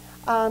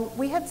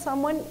 We had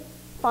someone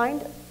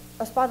find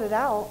a spotted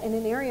owl in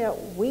an area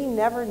we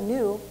never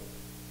knew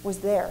was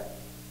there.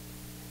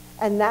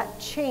 And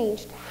that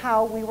changed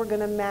how we were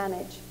going to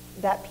manage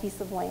that piece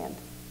of land.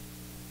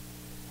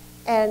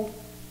 And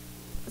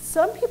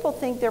some people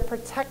think they're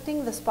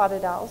protecting the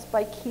spotted owls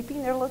by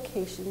keeping their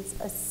locations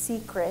a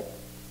secret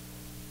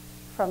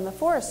from the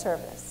Forest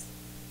Service.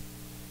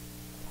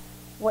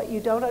 What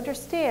you don't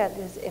understand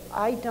is if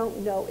I don't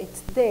know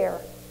it's there,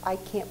 I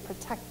can't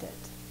protect it.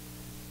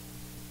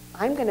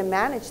 I'm going to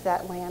manage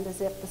that land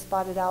as if the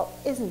spotted owl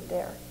isn't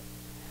there.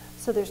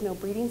 So there's no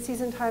breeding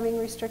season timing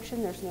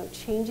restriction, there's no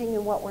changing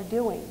in what we're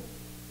doing.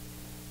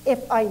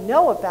 If I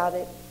know about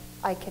it,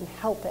 I can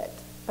help it.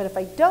 But if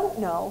I don't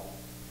know,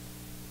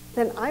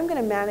 then I'm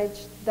going to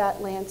manage that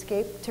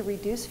landscape to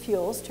reduce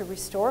fuels, to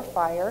restore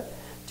fire,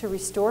 to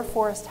restore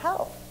forest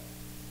health.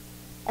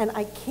 And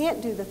I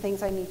can't do the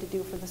things I need to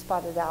do for the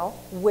spotted owl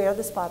where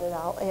the spotted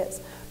owl is.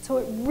 So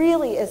it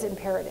really is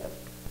imperative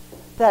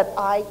that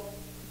I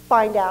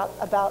find out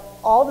about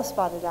all the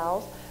spotted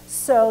owls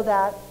so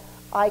that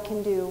I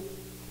can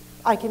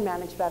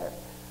manage better.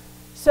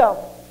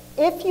 So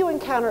if you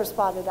encounter a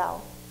spotted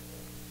owl,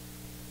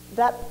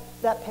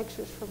 that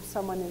picture's from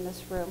someone in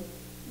this room.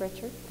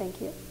 Richard,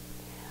 thank you.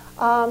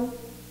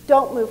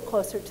 Don't move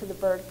closer to the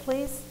bird,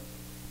 please.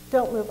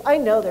 Don't move. I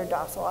know they're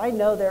docile. I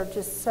know they're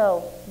just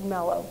so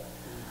mellow.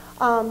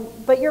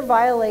 But you're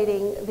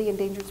violating the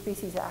Endangered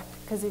Species Act,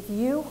 because if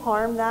you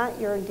harm that,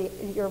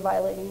 you're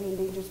violating the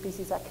Endangered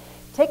Species Act.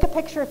 Take a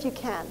picture if you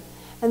can.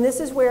 And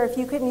this is where if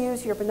you can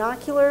use your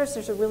binoculars,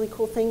 there's a really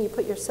cool thing. You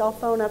put your cell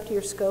phone up to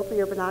your scope of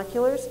your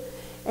binoculars.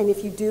 And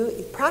if you do,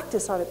 you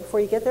practice on it before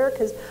you get there,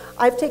 because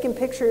I've taken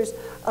pictures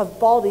of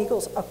bald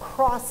eagles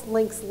across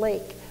Lynx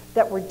Lake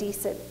that were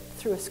decent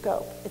through a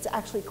scope. It's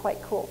actually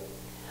quite cool.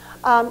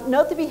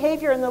 Note the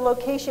behavior and the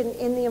location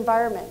in the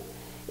environment.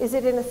 Is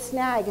it in a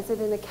snag? Is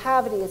it in a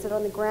cavity? Is it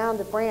on the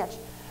ground, a branch?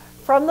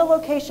 From the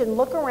location,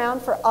 look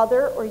around for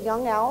other or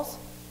young owls,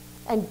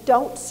 and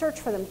don't search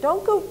for them.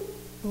 Don't go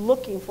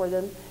looking for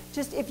them.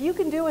 Just if you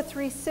can do a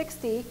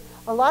 360,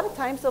 a lot of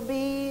times they'll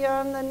be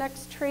on the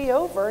next tree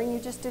over and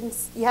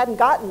you hadn't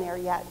gotten there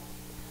yet.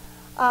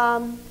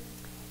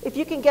 If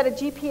you can get a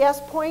GPS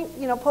point,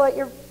 pull out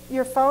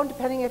your phone,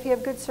 depending if you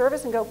have good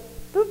service, and go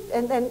boop,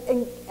 and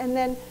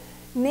then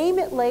name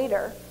it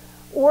later.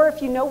 Or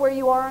if you know where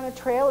you are on a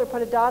trail or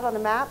put a dot on a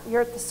map,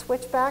 you're at the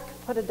switchback,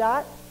 put a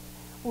dot.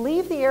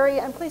 Leave the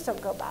area and please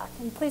don't go back.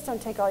 And please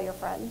don't take all your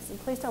friends. And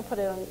please don't put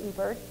it on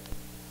eBird.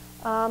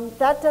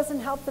 that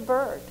doesn't help the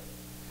bird.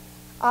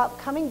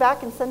 Coming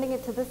back and sending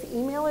it to this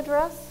email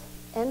address,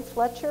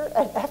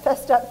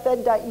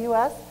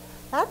 nfletcher@fs.fed.us,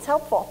 that's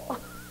helpful.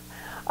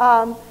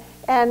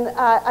 And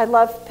I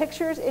love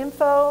pictures,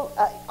 info,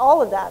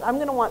 all of that. I'm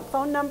going to want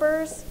phone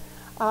numbers.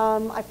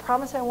 I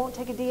promise I won't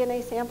take a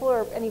DNA sample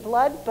or any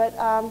blood, but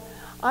I'm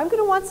going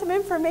to want some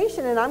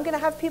information, and I'm going to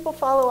have people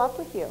follow up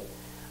with you.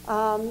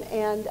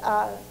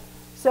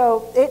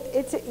 So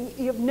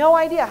you have no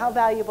idea how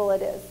valuable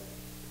it is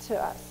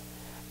to us.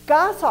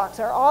 Goshawks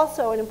are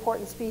also an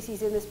important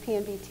species in this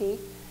PNBT.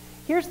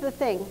 Here's the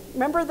thing.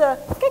 Remember the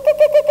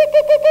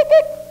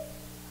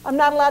I'm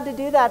not allowed to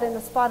do that in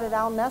a spotted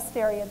owl nest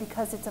area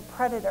because it's a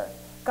predator.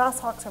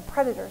 Goshawks are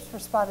predators for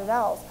spotted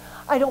owls.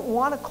 I don't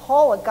want to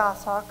call a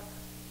goshawk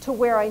to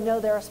where I know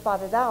there are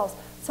spotted owls,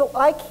 so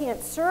I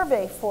can't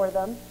survey for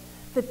them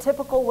the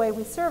typical way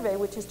we survey,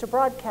 which is to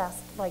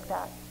broadcast like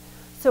that.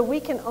 So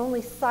we can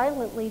only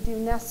silently do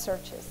nest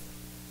searches.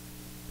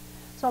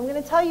 So I'm going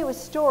to tell you a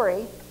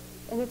story,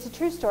 and it's a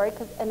true story,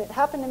 and it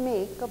happened to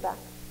me. Go back.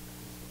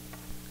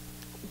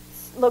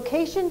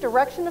 Location,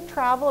 direction of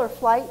travel or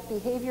flight,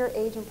 behavior,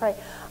 age, and prey.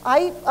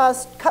 I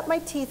cut my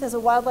teeth as a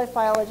wildlife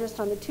biologist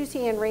on the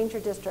Tusayan Ranger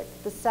District,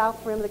 the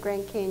south rim of the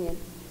Grand Canyon.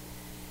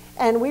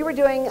 And we were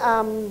doing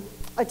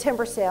a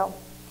timber sale.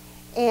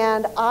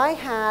 And I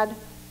had,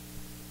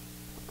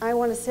 I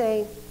want to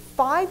say,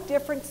 5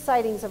 different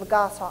sightings of a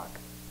goshawk.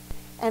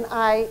 And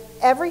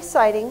every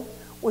sighting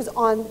was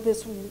on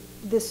this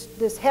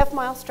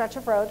half-mile stretch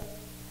of road.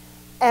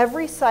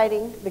 Every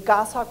sighting, the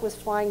goshawk was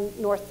flying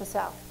north to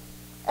south.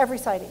 Every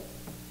sighting.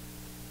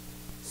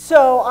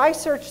 So I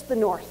searched the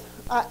north.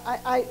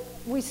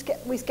 We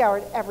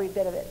scoured every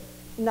bit of it.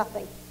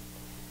 Nothing.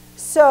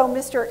 So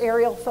Mr.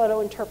 Aerial Photo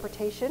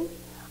Interpretation,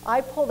 I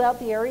pulled out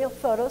the aerial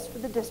photos for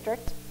the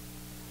district,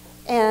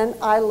 and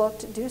I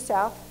looked due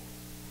south,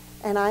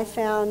 and I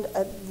found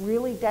a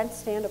really dense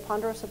stand of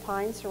ponderosa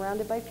pines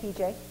surrounded by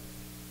PJ,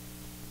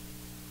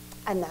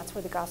 and that's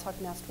where the goshawk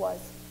nest was.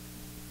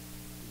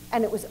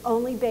 And it was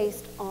only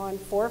based on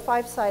 4 or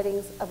 5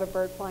 sightings of a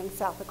bird flying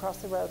south across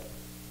the road.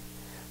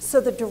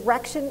 So the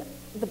direction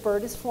the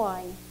bird is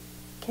flying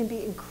can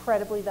be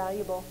incredibly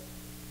valuable.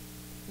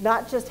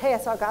 Not just, hey, I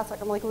saw a goshawk.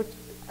 I'm like,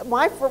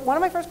 one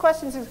of my first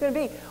questions is going to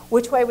be,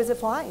 which way was it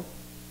flying?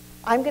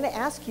 I'm going to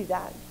ask you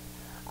that.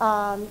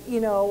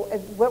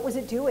 What was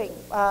it doing?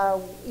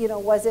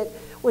 Was it,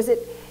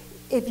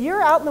 if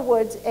you're out in the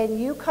woods and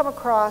you come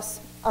across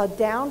a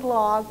downed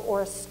log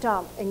or a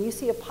stump and you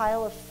see a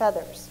pile of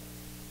feathers,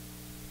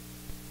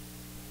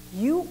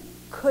 you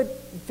could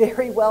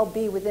very well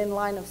be within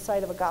line of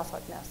sight of a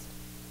goshawk nest.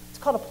 It's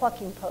called a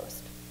plucking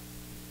post.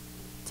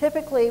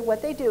 Typically,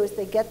 what they do is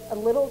they get a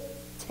little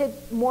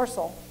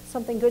morsel,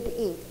 something good to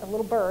eat, a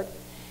little bird,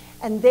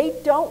 and they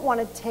don't want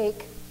to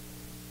take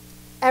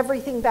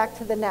everything back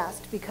to the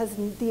nest because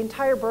the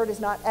entire bird is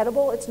not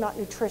edible, it's not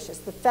nutritious.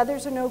 The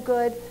feathers are no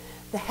good.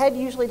 The head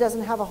usually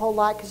doesn't have a whole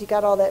lot because you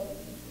got all that,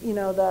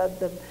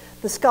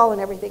 the skull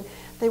and everything.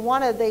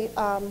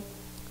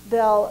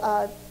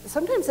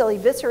 Sometimes they'll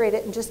eviscerate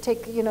it and just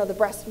take, the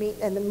breast meat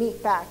and the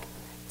meat back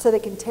so they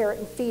can tear it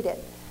and feed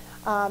it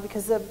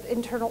because the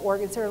internal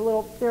organs are a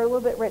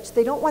little bit rich.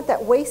 They don't want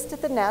that waste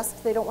at the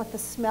nest. They don't want the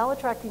smell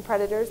attracting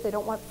predators. They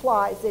don't want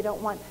flies. They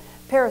don't want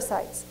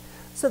parasites.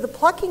 So the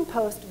plucking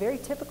post very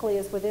typically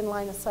is within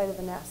line of sight of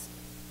the nest.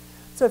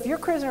 So if you're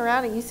cruising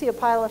around and you see a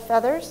pile of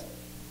feathers,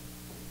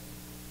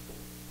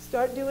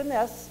 start doing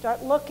this,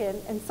 start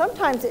looking, and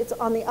sometimes it's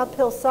on the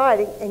uphill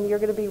side and you're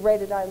going to be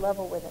right at eye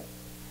level with it.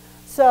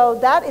 So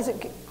that is a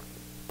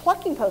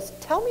plucking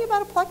post. Tell me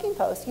about a plucking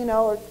post,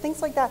 or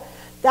things like that.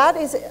 That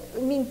is,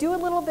 do a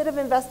little bit of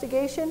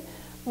investigation.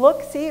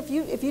 Look, see if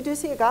you do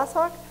see a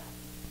goshawk,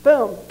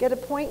 boom, get a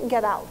point and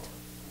get out.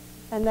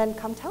 And then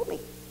come tell me.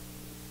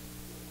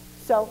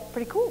 So,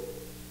 pretty cool.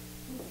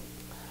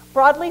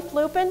 Broadleaf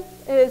lupin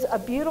is a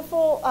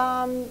beautiful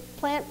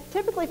plant,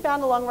 typically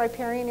found along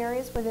riparian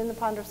areas within the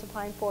ponderosa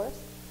pine forest.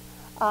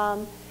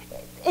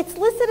 It's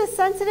listed as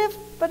sensitive,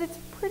 but it's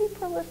pretty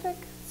prolific.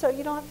 So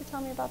you don't have to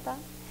tell me about that.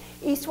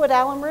 Eastwood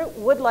alum root,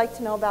 would like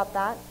to know about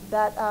that.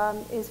 That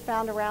is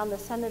found around the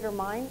Senator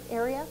Mine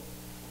area.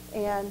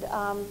 And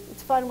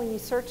it's fun when you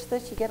search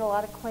this, you get a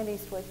lot of Clint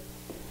Eastwood.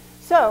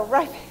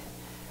 So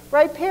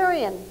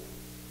riparian,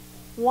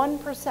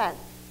 1%,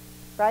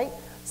 right?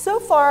 So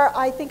far,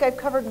 I think I've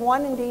covered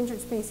 1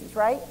 endangered species,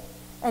 right?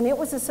 And it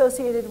was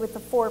associated with the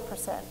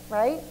 4%,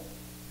 right?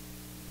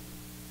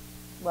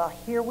 Well,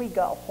 here we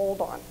go.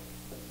 Hold on.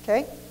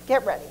 Okay?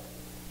 Get ready.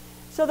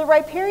 So the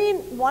riparian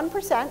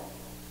 1%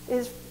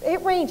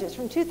 it ranges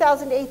from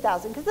 2,000 to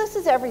 8,000, because this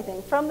is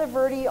everything, from the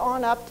Verde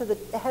on up to the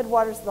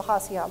headwaters of the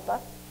Hassayampa.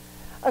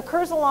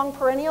 Occurs along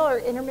perennial or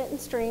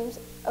intermittent streams.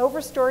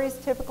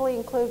 Overstories typically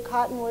include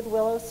cottonwood,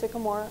 willow,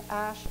 sycamore,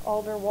 ash,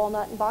 alder,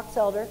 walnut, and box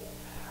elder.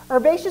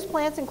 Herbaceous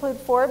plants include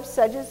forbs,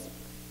 sedges,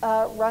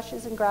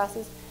 rushes, and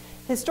grasses.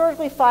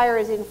 Historically, fire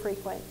is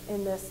infrequent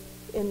in this.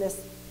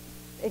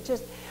 It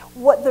just,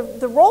 what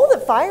the role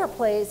that fire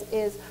plays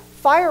is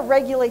fire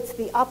regulates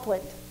the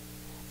upland.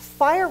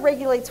 fire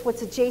regulates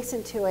what's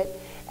adjacent to it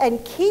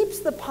and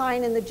keeps the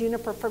pine and the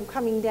juniper from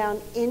coming down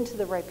into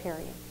the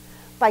riparian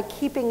by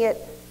keeping it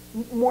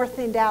more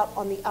thinned out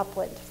on the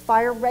upland.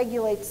 Fire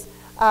regulates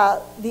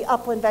the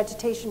upland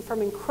vegetation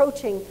from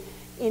encroaching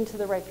into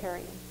the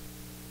riparian.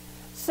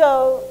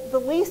 So the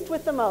least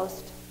with the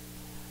most.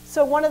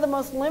 So one of the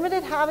most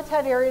limited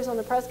habitat areas on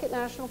the Prescott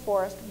National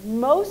Forest,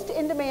 most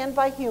in demand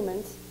by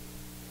humans,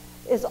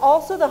 is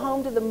also the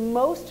home to the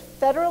most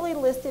federally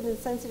listed and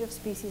sensitive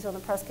species on the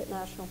Prescott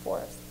National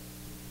Forest.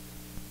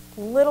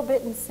 A little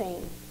bit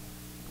insane.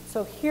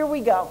 So here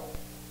we go.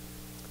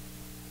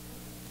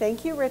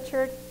 Thank you,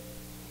 Richard.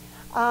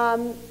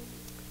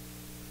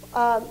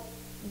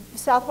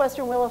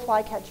 Southwestern willow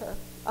flycatcher.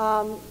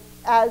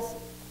 As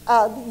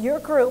your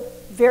group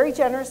very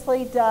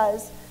generously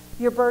does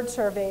your bird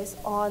surveys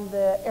on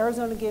the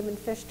Arizona Game and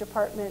Fish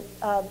Department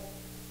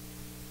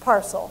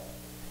parcel.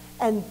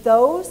 And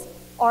those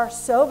are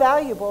so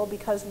valuable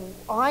because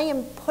I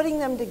am putting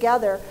them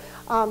together.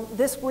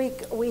 This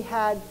week we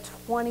had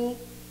 20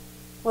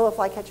 willow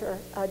flycatcher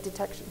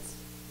detections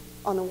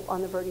on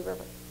the Verde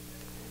River.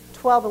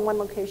 12 in one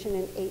location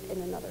and 8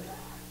 in another.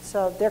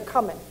 So they're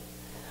coming.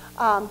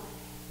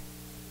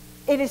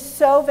 It is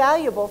so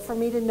valuable for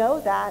me to know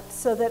that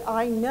so that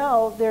I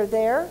know they're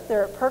there,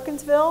 they're at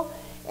Perkinsville,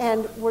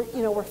 and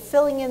we're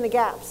filling in the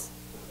gaps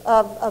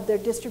of their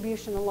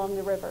distribution along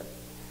the river.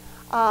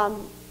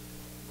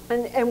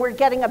 And we're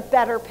getting a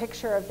better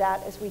picture of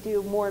that as we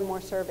do more and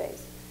more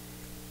surveys.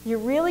 You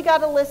really got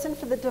to listen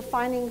for the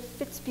defining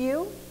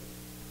Fitzview.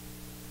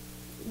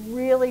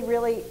 Really,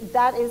 really,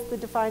 that is the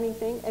defining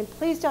thing. And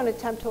please don't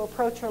attempt to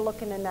approach or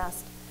look in a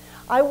nest.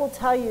 I will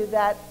tell you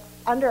that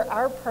under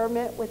our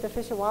permit with the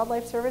Fish and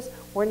Wildlife Service,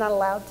 we're not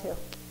allowed to.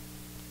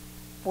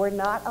 We're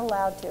not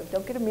allowed to.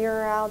 Don't get a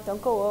mirror out,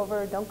 don't go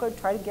over, don't go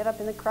try to get up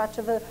in the crotch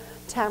of a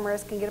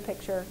tamarisk and get a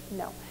picture.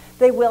 No.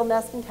 They will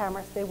nest in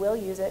tamarisk, they will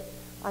use it,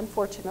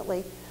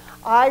 unfortunately.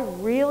 I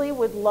really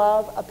would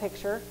love a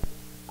picture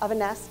of a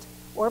nest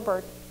or a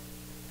bird,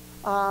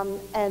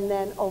 and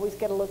then always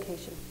get a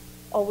location.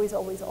 Always,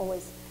 always,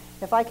 always.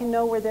 If I can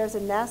know where there's a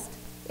nest,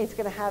 it's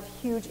going to have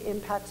huge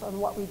impacts on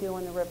what we do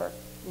in the river.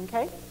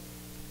 Okay?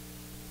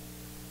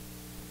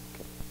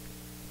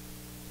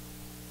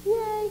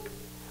 Yay!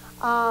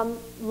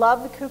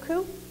 Love the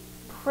cuckoo,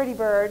 pretty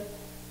bird.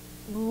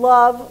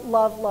 Love,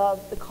 love,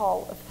 love the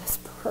call of this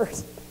bird.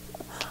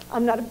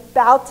 I'm not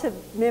about to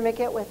mimic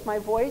it with my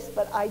voice,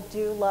 but I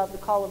do love the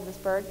call of this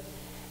bird.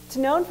 It's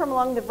known from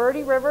along the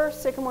Verde River,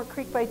 Sycamore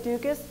Creek by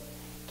Dukas.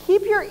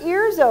 Keep your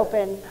ears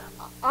open.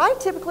 I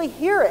typically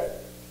hear it,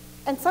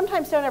 and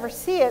sometimes don't ever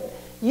see it.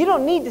 You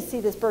don't need to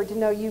see this bird to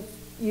know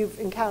you've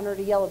encountered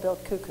a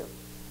yellow-billed cuckoo.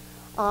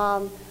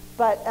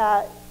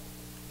 But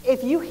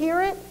if you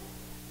hear it,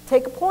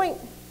 take a point.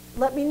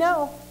 Let me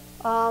know.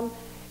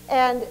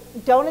 And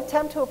don't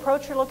attempt to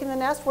approach or look in the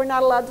nest. We're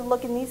not allowed to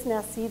look in these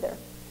nests either.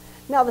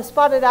 Now, the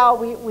spotted owl,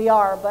 we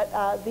are,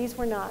 but these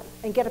we're not.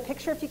 And get a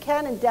picture if you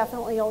can, and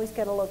definitely always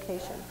get a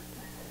location.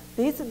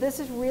 This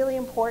is really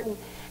important.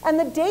 And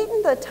the date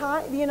and the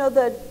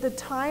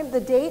time, the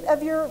date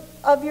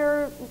of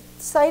your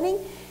sighting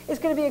is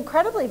going to be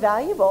incredibly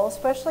valuable,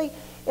 especially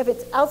if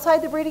it's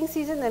outside the breeding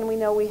season, then we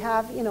know we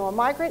have, a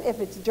migrant. If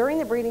it's during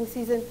the breeding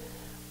season,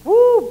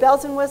 woo,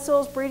 bells and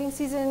whistles, breeding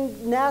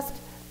season, nest,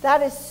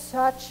 that is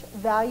such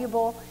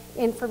valuable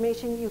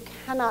information you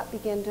cannot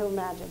begin to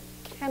imagine.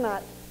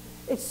 Cannot.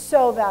 It's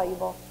so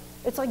valuable.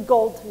 It's like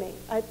gold to me.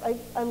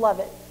 I love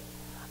it.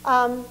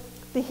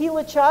 The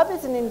Gila chub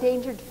is an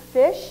endangered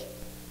fish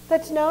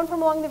that's known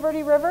from along the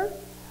Verde River.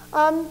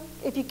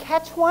 If you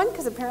catch one,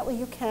 because apparently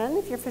you can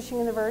if you're fishing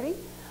in the Verde,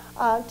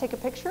 take a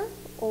picture,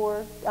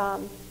 or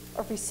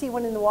if you see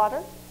one in the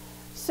water.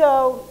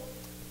 So,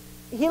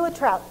 Gila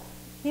trout.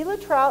 Gila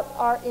trout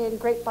are in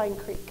Grapevine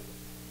Creek.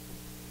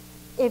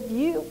 If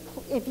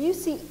you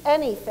see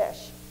any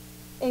fish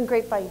in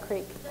Grapevine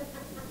Creek,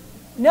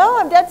 no,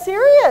 I'm dead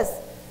serious,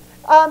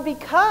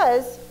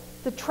 because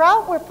the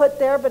trout were put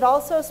there, but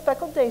also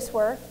speckled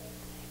daceworth.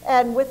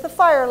 And with the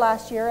fire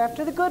last year,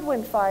 after the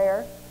Goodwin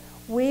fire,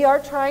 we are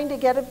trying to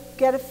get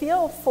a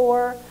feel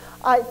for,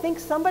 I think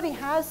somebody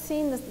has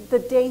seen the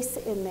dace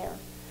in there.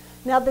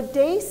 Now the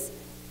dace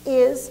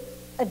is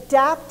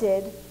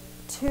adapted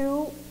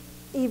to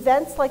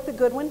events like the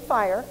Goodwin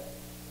fire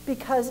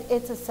because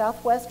it's a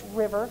Southwest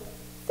River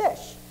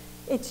fish.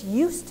 It's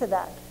used to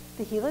that.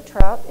 The Gila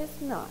trout is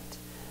not.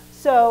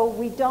 So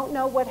we don't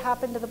know what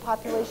happened to the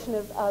population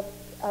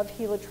of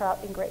Gila trout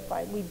in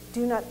Grapevine. We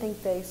do not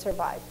think they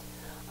survived,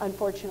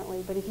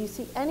 unfortunately. But if you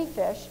see any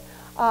fish,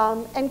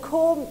 and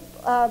cool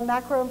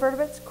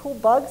macroinvertebrates, cool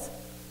bugs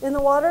in the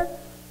water,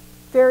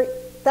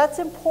 that's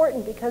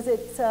important because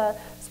it's,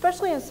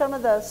 especially in some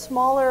of the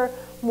smaller,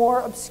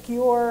 more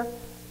obscure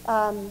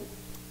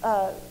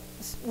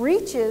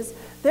reaches,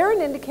 they're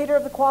an indicator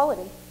of the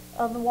quality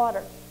of the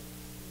water.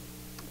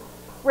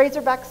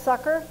 Razorback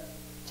sucker,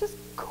 just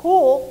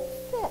cool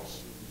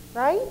fish,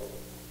 right?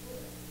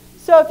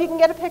 So if you can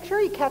get a picture,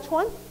 you catch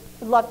one.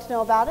 I'd love to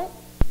know about it,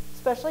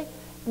 especially.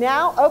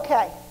 Now,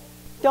 okay,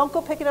 Don't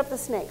go picking up the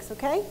snakes,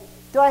 okay?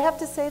 Do I have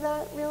to say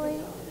that, really?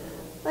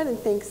 I didn't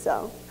think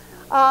so.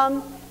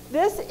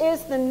 This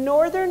is the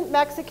northern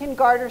Mexican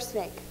garter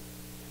snake.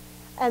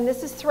 And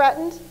this is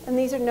threatened, and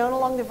these are known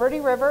along the Verde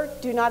River.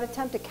 Do not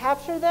attempt to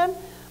capture them,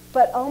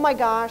 but oh my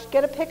gosh,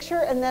 get a picture,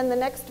 and then the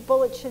next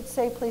bullet should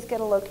say, please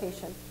get a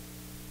location.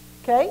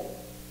 Okay?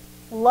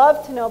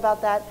 Love to know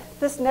about that.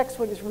 This next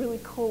one is really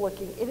cool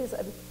looking. It is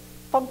a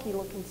funky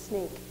looking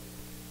snake.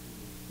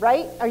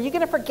 Right? Are you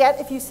going to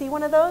forget if you see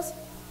one of those?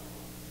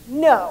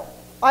 No.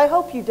 I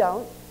hope you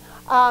don't.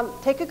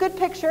 Take a good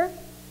picture.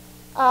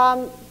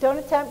 Don't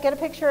attempt, get a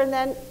picture, and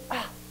then,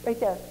 right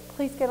there,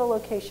 please get a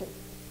location.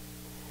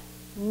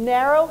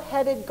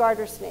 Narrow-headed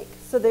garter snake.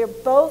 So they're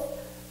both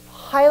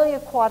highly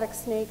aquatic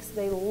snakes.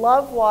 They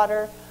love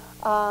water,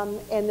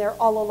 and they're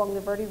all along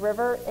the Verde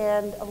River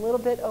and a little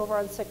bit over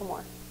on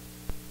Sycamore.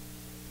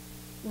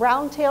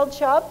 Round-tailed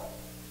chub,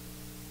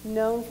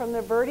 known from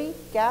the Verde,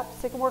 Gap,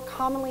 Sycamore,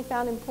 commonly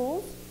found in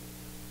pools.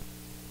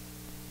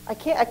 I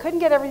couldn't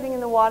get everything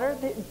in the water.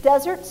 The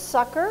desert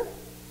sucker.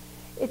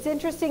 It's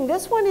interesting.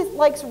 This one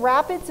likes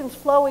rapids and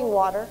flowing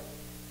water,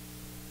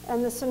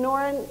 and the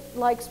Sonoran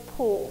likes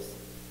pools.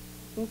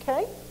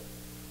 Okay?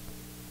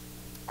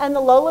 And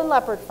the lowland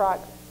leopard frog.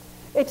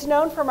 It's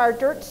known from our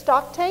dirt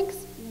stock tanks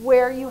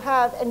where you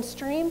have, and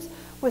streams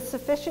with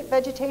sufficient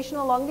vegetation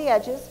along the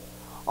edges,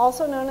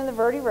 also known in the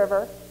Verde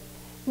River.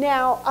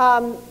 Now,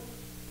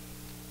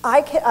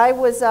 I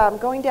was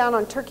going down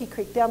on Turkey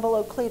Creek, down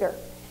below Cleator,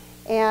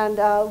 and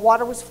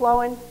water was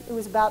flowing. It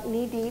was about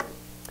knee deep.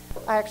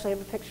 I actually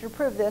have a picture to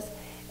prove this.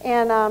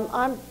 And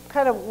I'm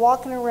kind of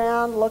walking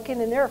around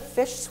looking, and there are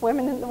fish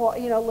swimming in the water,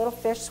 little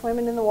fish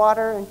swimming in the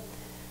water. And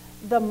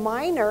the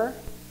miner,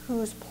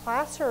 whose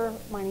placer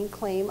mining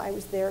claim I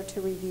was there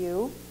to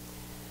review,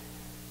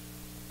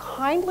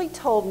 kindly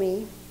told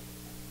me,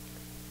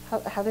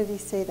 how did he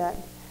say that?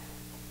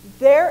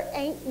 There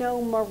ain't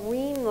no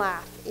marine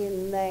life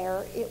in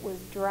there. It was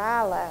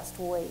dry last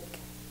week.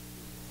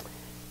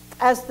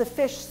 As the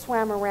fish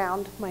swam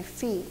around my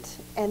feet,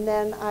 and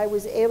then I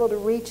was able to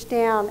reach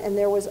down, and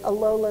there was a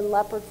lowland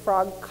leopard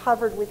frog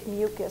covered with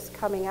mucus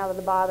coming out of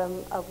the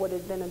bottom of what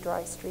had been a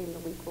dry stream the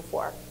week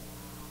before.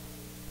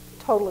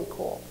 Totally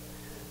cool.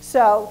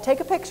 So take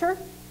a picture,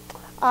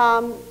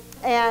 I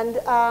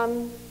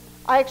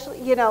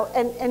actually,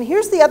 and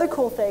here's the other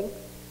cool thing.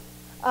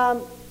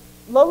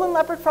 Lowland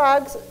leopard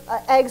frogs'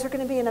 eggs are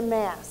going to be in a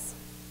mass,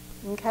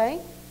 okay?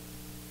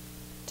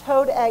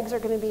 Toad eggs are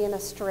going to be in a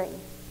string.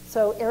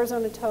 So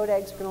Arizona toad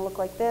eggs are going to look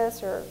like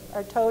this, or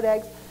toad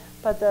eggs,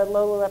 but the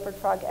lowland leopard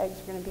frog eggs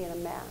are going to be in a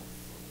mass.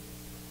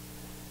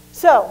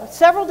 So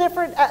several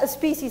different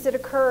species that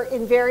occur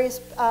in various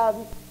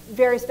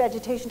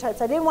vegetation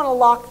types. I didn't want to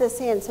lock this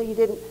in, so you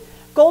didn't.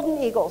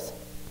 Golden eagles.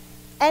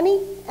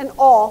 Any and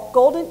all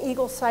golden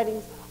eagle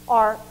sightings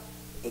are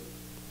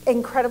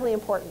incredibly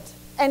important.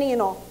 Any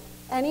and all.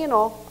 Any and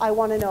all, I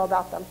want to know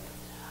about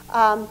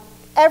them.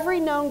 Every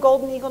known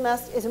golden eagle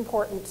nest is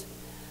important.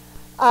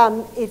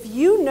 If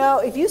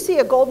you see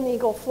a golden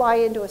eagle fly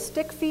into a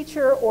stick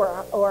feature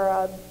or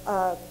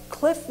a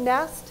cliff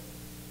nest,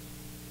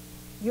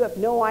 you have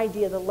no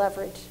idea the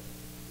leverage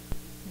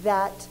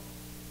that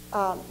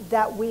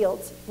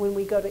wields when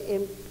we go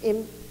to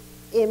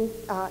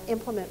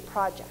implement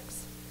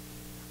projects.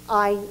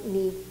 I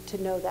need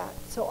to know that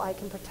so I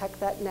can protect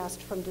that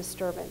nest from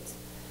disturbance.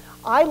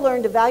 I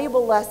learned a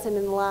valuable lesson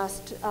in the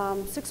last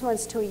 6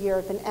 months to a year.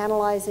 I've been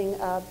analyzing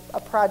a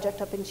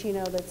project up in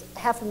Chino that's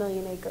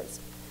 500,000 acres.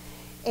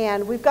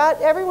 And we've got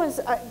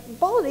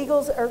bald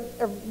eagles are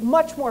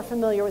much more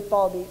familiar with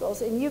bald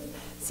eagles. And you've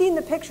seen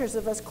the pictures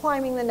of us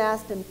climbing the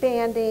nest and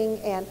banding.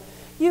 And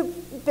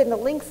you've been to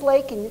Lynx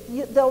Lake, and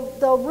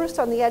they'll roost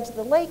on the edge of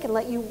the lake and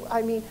let you,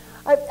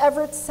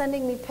 Everett's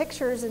sending me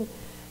pictures, and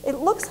it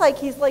looks like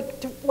he's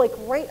like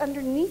right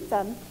underneath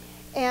them.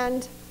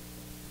 And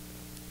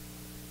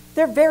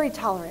they're very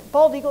tolerant.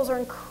 Bald eagles are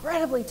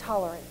incredibly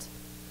tolerant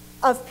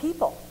of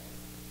people.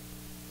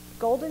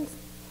 Goldens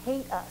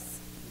hate us.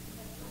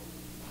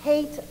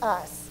 Hate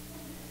us.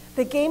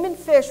 The Game and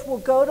Fish will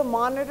go to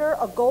monitor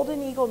a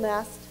golden eagle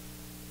nest,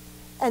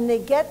 and they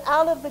get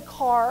out of the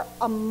car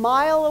a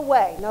mile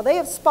away. Now they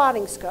have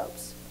spotting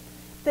scopes.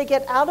 They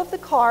get out of the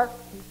car,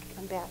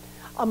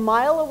 a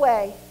mile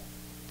away,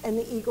 and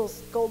the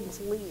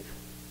goldens leave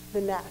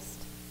the nest.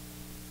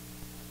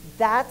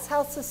 That's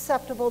how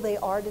susceptible they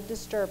are to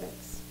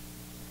disturbance.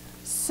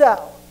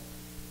 So,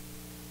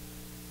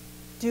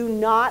 do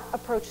not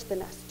approach the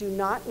nest. Do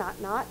not.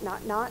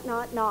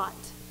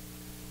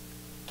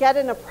 Get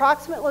an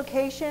approximate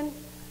location.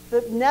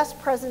 The nest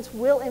presence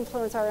will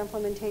influence our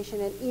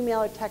implementation, and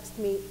email or text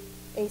me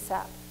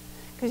ASAP.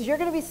 Because you're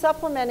going to be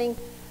supplementing.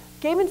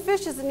 Game and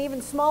Fish is an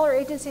even smaller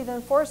agency than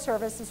the Forest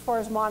Service as far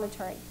as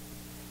monitoring.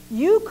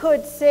 You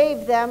could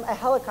save them a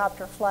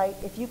helicopter flight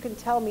if you can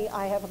tell me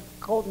I have a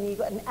golden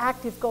eagle, an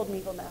active golden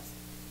eagle nest.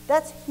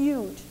 That's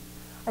huge.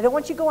 I don't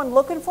want you going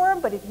looking for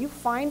them, but if you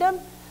find them,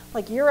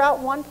 like you're out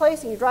one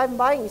place and you're driving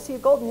by and you see a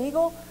golden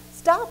eagle,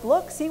 stop,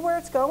 look, see where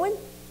it's going.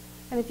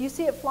 And if you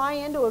see it fly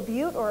into a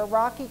butte or a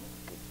rocky,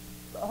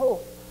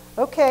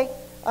 Okay,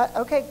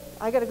 okay,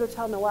 I gotta go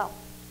tell Noel.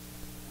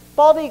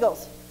 Bald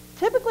eagles,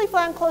 typically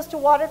found close to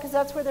water because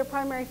that's where their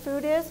primary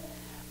food is,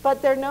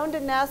 but they're known to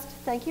nest,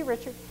 thank you,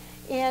 Richard,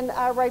 in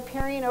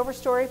riparian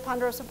overstory,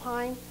 ponderosa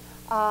pine,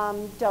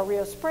 Del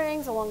Rio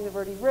Springs, along the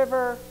Verde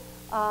River.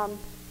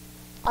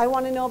 I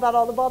want to know about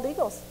all the bald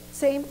eagles.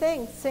 Same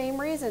thing, same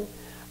reason.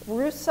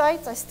 Roost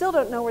sites, I still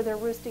don't know where they're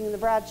roosting in the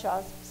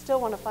Bradshaws. Still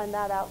want to find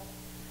that out.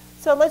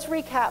 So let's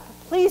recap.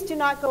 Please do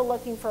not go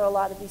looking for a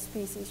lot of these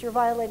species. You're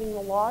violating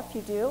the law if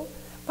you do.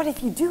 But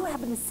if you do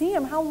happen to see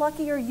them, how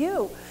lucky are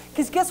you?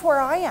 Because guess where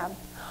I am?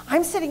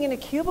 I'm sitting in a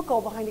cubicle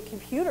behind a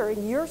computer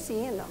and you're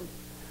seeing them.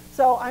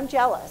 So I'm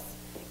jealous.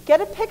 Get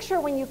a picture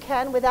when you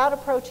can without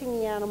approaching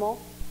the animal.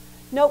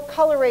 Note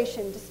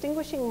coloration,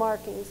 distinguishing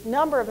markings,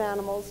 number of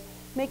animals.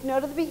 Make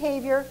note of the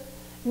behavior.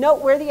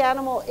 Note where the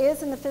animal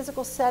is in the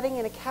physical setting,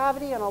 in a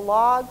cavity, on a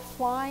log,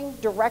 flying,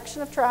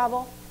 direction of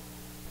travel.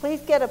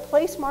 Please get a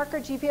place marker,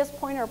 GPS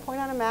pointer, or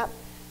point on a map.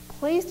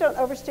 Please don't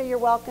overstay your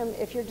welcome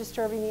if you're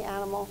disturbing the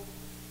animal,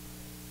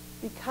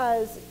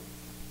 because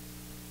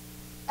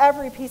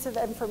every piece of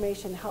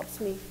information helps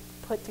me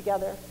put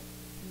together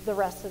the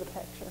rest of the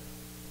picture.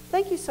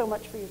 Thank you so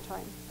much for your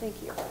time. Thank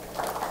you.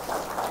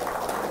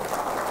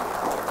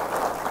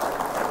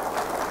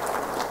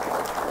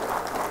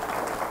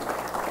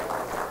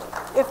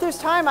 If there's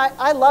time,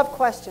 I love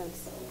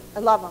questions. I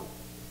love them.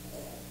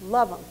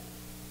 Love them.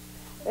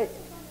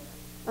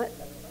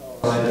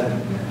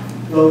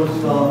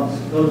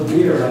 Those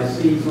deer I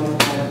see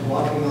sometimes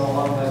walking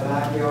along my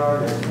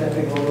backyard or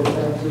stepping over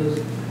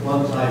fences.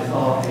 Once I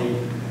saw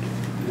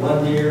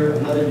one deer,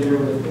 another deer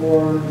with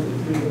horns,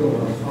 and two little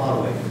ones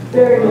following.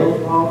 Were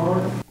those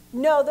pronghorn?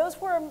 No, those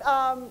were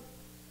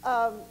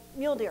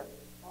mule deer.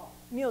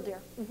 Mule deer.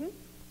 Mm-hmm.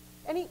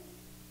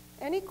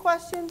 Any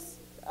questions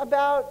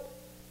about?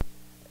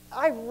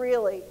 I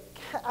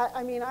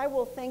mean, I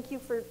will thank you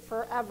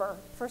forever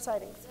for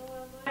sightings.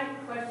 Well, my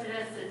question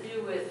has to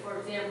do with, for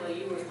example,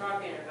 you were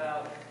talking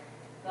about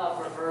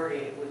Upper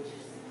Verde, which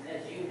is,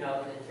 as you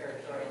know, the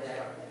territory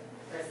that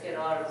Prescott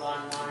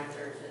Audubon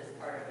monitors as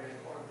part of an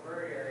important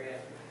bird area.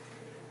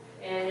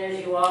 And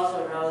as you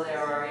also know,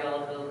 there are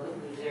yellow-billed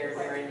cuckoos there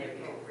during the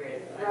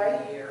appropriate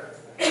time of the year.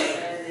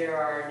 And there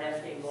are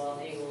nesting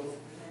bald eagles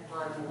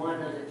on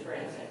one of the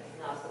transects,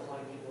 not the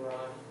one you were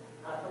on.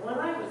 Not the one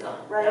I was on,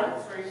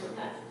 downstream from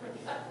that.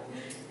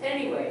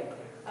 Anyway,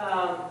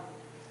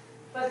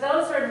 but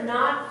those are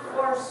not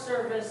Forest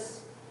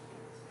Service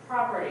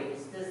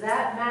properties. Does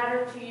that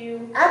matter to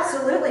you?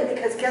 Absolutely,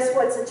 because guess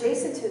what's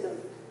adjacent to them?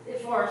 The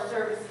Forest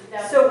Service.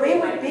 So we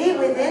would be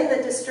within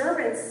the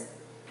disturbance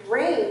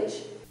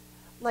range.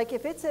 Like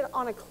if it's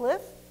on a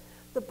cliff,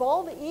 the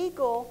bald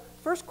eagle,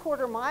 first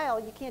quarter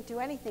mile, you can't do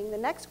anything. The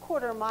next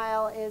quarter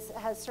mile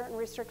has certain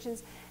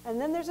restrictions,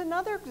 and then there's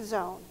another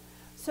zone.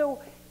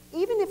 So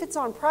even if it's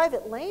on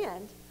private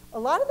land, a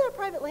lot of that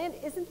private land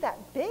isn't that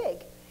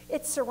big.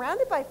 It's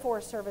surrounded by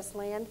Forest Service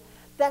land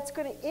that's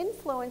going to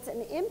influence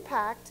and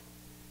impact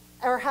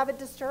or have a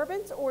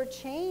disturbance or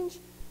change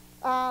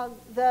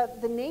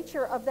the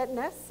nature of that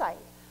nest site.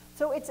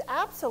 So it's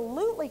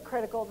absolutely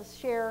critical to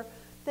share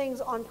things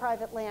on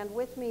private land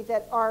with me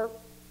that are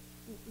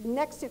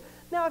next to.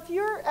 Now, if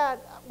you're at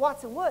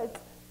Watson Woods,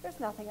 there's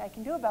nothing I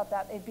can do about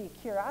that. It'd be a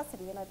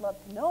curiosity, and I'd love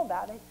to know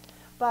about it.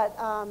 But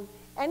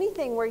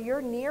anything where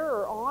you're near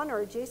or on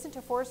or adjacent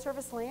to Forest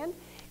Service land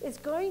is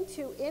going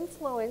to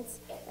influence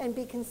and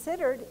be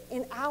considered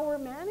in our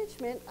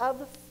management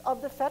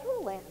of the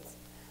federal lands.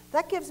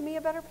 That gives me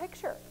a better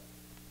picture.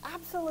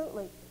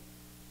 Absolutely.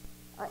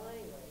 Well,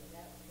 anyway,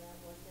 that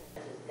one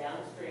is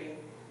downstream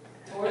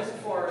towards the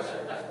Forest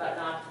Service, but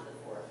not to the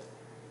forest.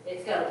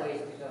 It's got a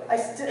ways to go.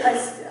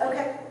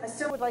 I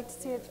still would like to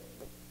see it.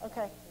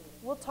 Okay,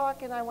 we'll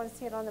talk, and I want to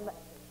see it on the map.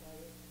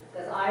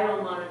 Because I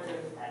don't monitor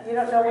that. You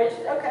don't know which,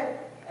 okay.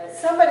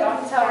 Somebody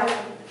can tell me.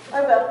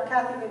 I will.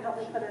 Kathy can help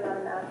me put it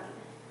on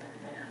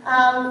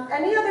that.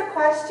 Any other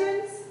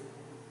questions?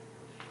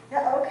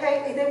 Yeah,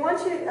 okay. They want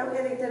you to,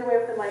 okay, they did away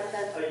with the mic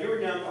then. You were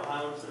down at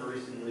Highland Center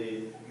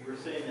recently. You were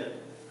saying that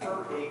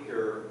per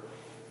acre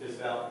is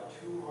about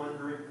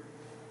 200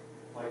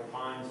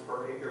 pines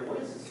per acre. What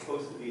is it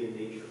supposed to be in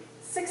nature?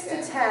 6 to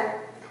 10. 6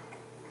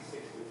 to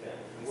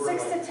 10.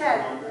 6 to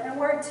 10, and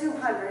we're at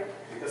 200.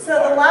 Because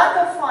so the lack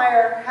of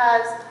fire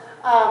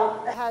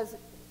has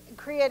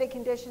created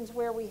conditions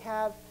where we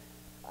have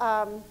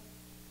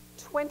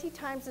 20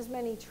 times as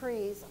many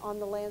trees on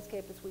the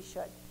landscape as we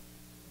should.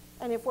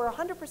 And if we're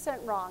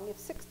 100% wrong, if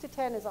 6 to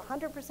 10 is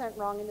 100%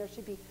 wrong and there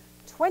should be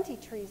 20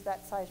 trees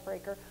that size per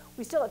acre,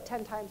 we still have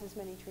 10 times as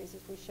many trees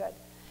as we should.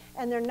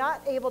 And they're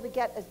not able to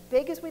get as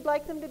big as we'd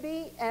like them to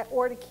be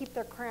or to keep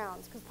their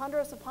crowns, because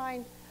ponderosa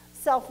pine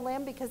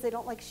self-limb because they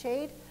don't like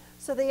shade.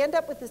 So they end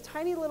up with this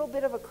tiny little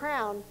bit of a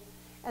crown,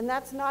 and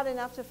that's not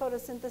enough to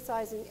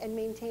photosynthesize and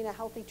maintain a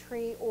healthy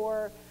tree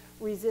or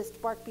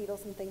resist bark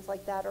beetles and things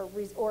like that,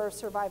 or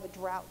survive a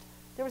drought.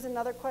 There was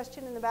another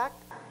question in the back.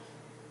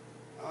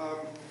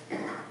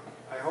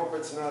 I hope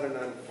it's not an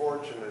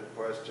unfortunate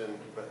question,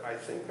 but I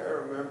think I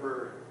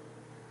remember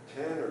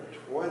 10 or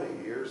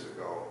 20 years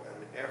ago,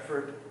 an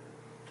effort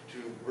to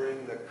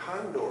bring the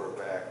condor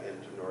back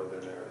into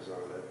northern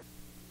Arizona?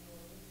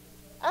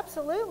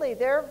 Absolutely,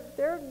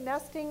 they're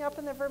nesting up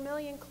in the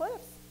Vermilion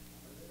Cliffs.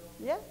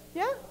 Yeah,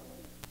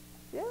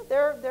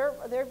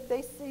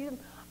 they see them.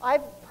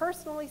 I've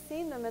personally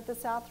seen them at the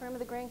south rim of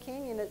the Grand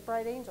Canyon at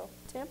Bright Angel.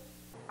 Tim?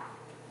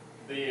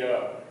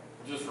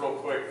 Just real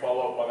quick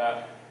follow up on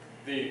that.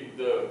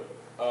 The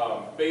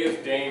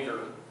biggest danger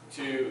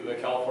to the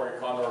California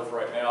condors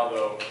right now,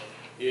 though,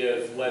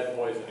 is lead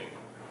poisoning.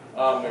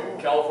 The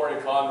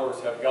California condors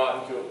have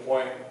gotten to a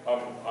point. I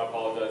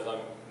apologize.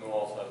 No one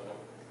else has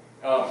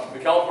been.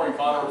 The California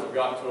condors have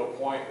gotten to a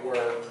point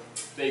where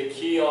they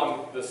key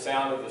on the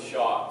sound of the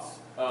shots.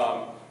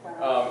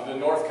 The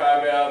North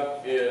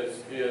Kaibab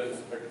is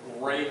a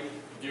great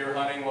deer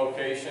hunting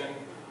location,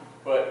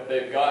 but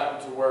they've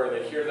gotten to where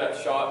they hear that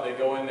shot, they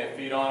go in, they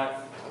feed on it,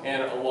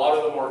 and a lot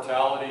of the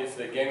mortalities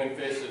that Game and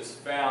Fish has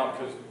found,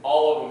 because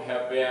all of them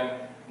have been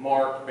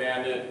marked,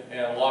 banded,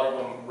 and a lot of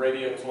them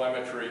radio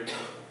telemetry,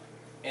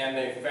 and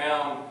they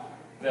found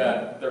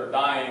that they're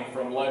dying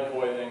from lead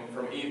poisoning,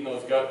 from eating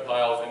those gut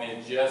piles and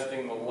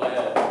ingesting the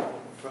lead.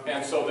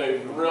 And so they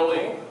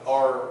really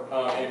are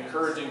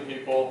encouraging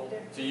people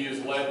to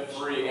use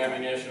lead-free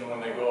ammunition when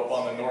they go up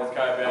on the North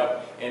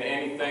Kaibab and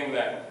anything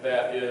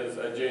that is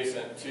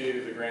adjacent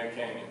to the Grand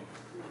Canyon.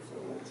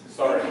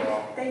 Sorry,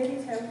 Noel. Thank you,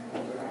 Tim.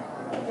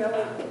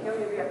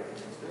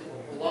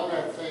 Along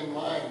that same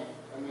line,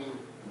 I mean,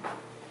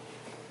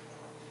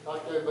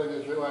 not everybody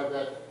has realized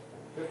that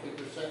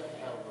 50%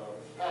 have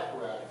pack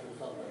rats or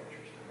something.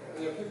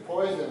 And if you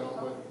poison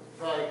them with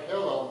try to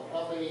kill them,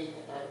 how many,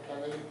 can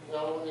they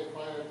tell when they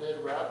find a dead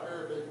raptor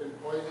if they've been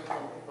poisoned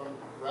from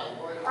rat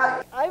poison?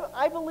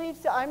 I believe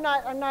so. I'm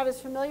not as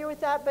familiar with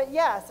that, but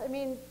yes, I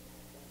mean,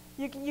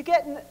 you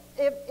get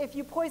if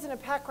you poison a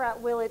pack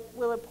rat, will it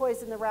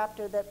poison the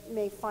raptor that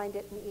may find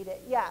it and eat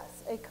it?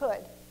 Yes, it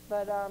could.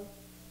 But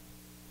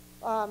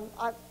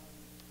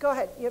go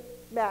ahead, yep,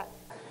 Matt.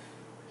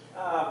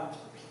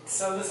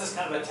 So this is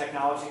kind of a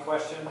technology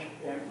question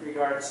in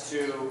regards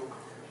to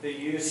the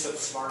use of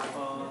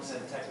smartphones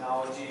and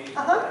technology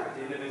that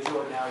the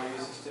individual now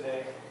uses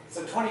today.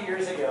 So 20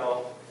 years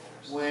ago,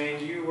 when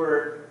you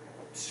were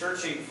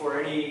searching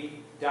for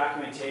any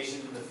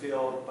documentation in the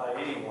field by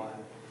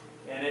anyone,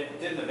 and it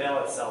didn't avail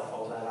itself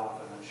all that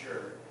often, I'm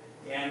sure.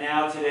 And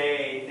now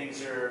today,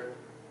 things are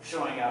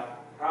showing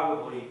up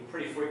probably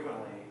pretty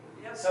frequently.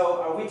 Yep.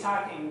 So are we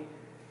talking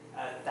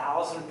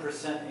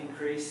 1,000%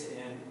 increase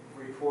in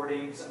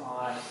reportings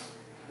on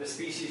the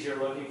species you're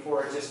looking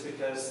for just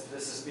because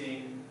this is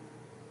being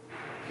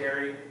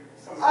carried?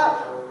 I'm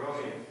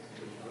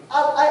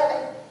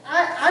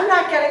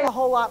not getting a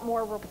whole lot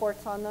more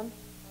reports on them.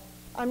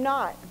 I'm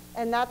not.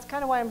 And that's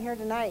kind of why I'm here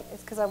tonight, is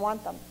because I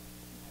want them.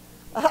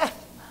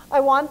 I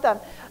want them.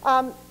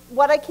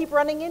 What I keep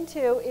running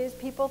into is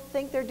people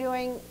think they're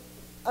doing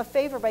a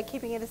favor by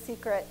keeping it a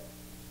secret.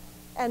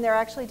 And they're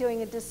actually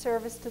doing a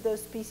disservice to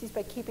those species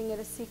by keeping it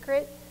a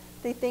secret.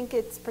 They think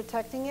it's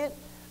protecting it.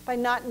 By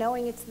not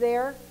knowing it's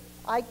there,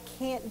 I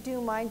can't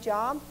do my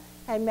job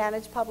and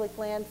manage public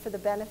land for the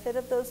benefit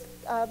of those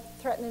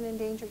threatened and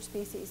endangered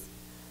species.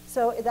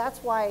 So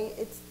that's why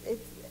it's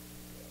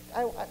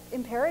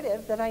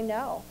imperative that I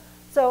know.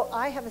 So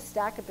I have a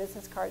stack of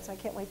business cards, and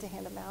I can't wait to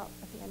hand them out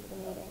at the end of the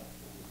meeting.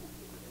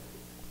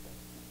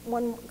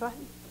 Go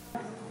ahead.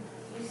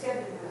 You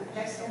said the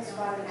Mexican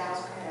spotted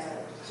owl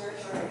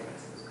territory.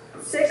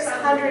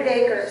 600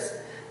 acres.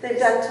 They've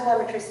done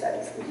telemetry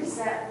studies. Does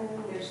that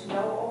mean there's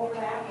no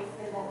overlap if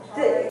they won't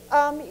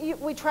tolerate?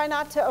 We try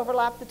not to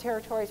overlap the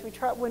territories.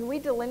 When we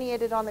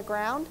delineate it on the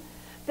ground,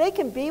 they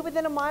can be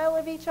within a mile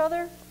of each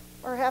other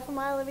or half a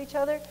mile of each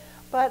other,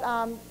 but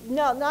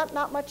no,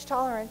 not much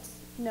tolerance,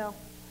 no.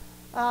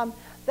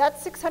 That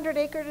 600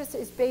 acres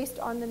is based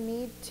on the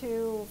need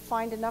to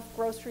find enough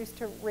groceries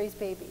to raise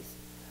babies.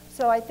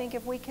 So I think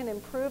if we can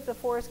improve the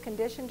forest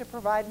condition to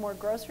provide more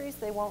groceries,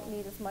 they won't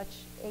need as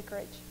much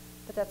acreage.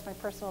 But that's my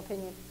personal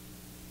opinion.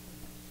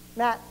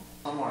 Matt?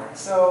 One more.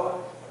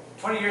 So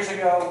 20 years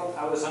ago,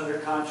 I was under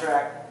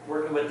contract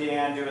working with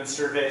Dan doing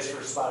surveys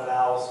for spotted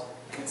owls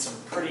in some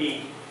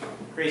pretty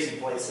crazy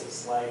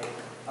places, like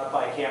up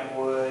by Camp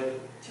Wood.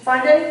 Did you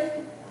find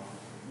any?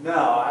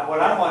 No. What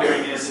I'm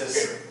wondering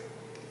is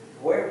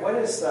what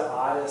is the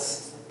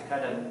oddest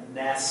kind of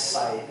nest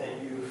site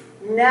that you've...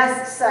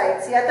 Nest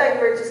site. See, I thought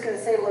you were just going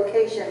to say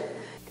location,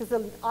 because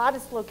the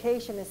oddest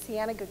location is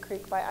Cienega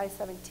Creek by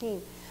I-17.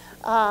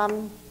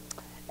 And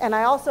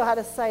I also had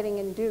a sighting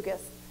in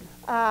Dugas.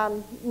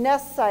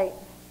 Nest site.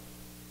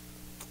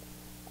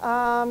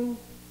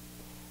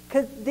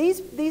 Because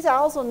these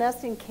owls will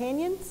nest in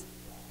canyons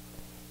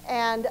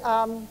and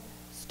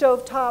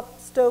stovepipe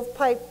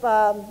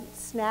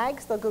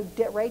snags. They'll go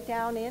right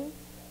down in,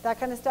 that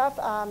kind of stuff.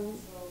 On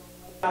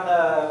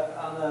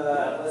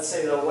the let's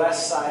say the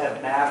west side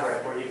of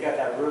Maverick, where you've got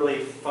that really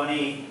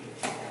funny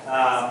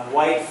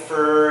white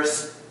fur,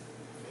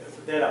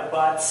 bit of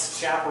butts,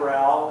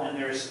 chaparral, and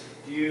there's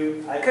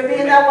could be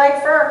in that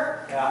white fur.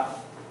 Yeah.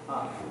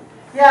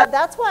 Yeah,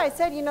 that's why I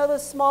said,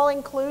 those small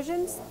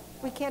inclusions,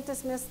 We can't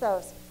dismiss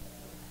those.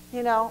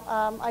 You know,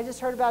 I just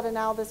heard about an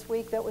owl this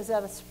week that was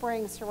at a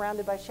spring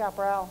surrounded by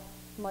chaparral.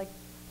 I'm like,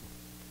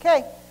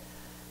 okay.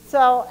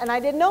 So, and I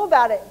didn't know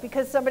about it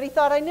because somebody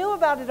thought I knew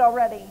about it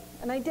already,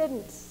 and I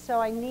didn't. So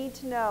I need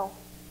to know.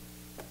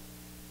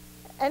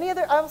 Any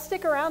other, I'll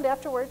stick around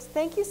afterwards.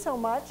 Thank you so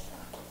much.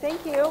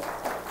 Thank you.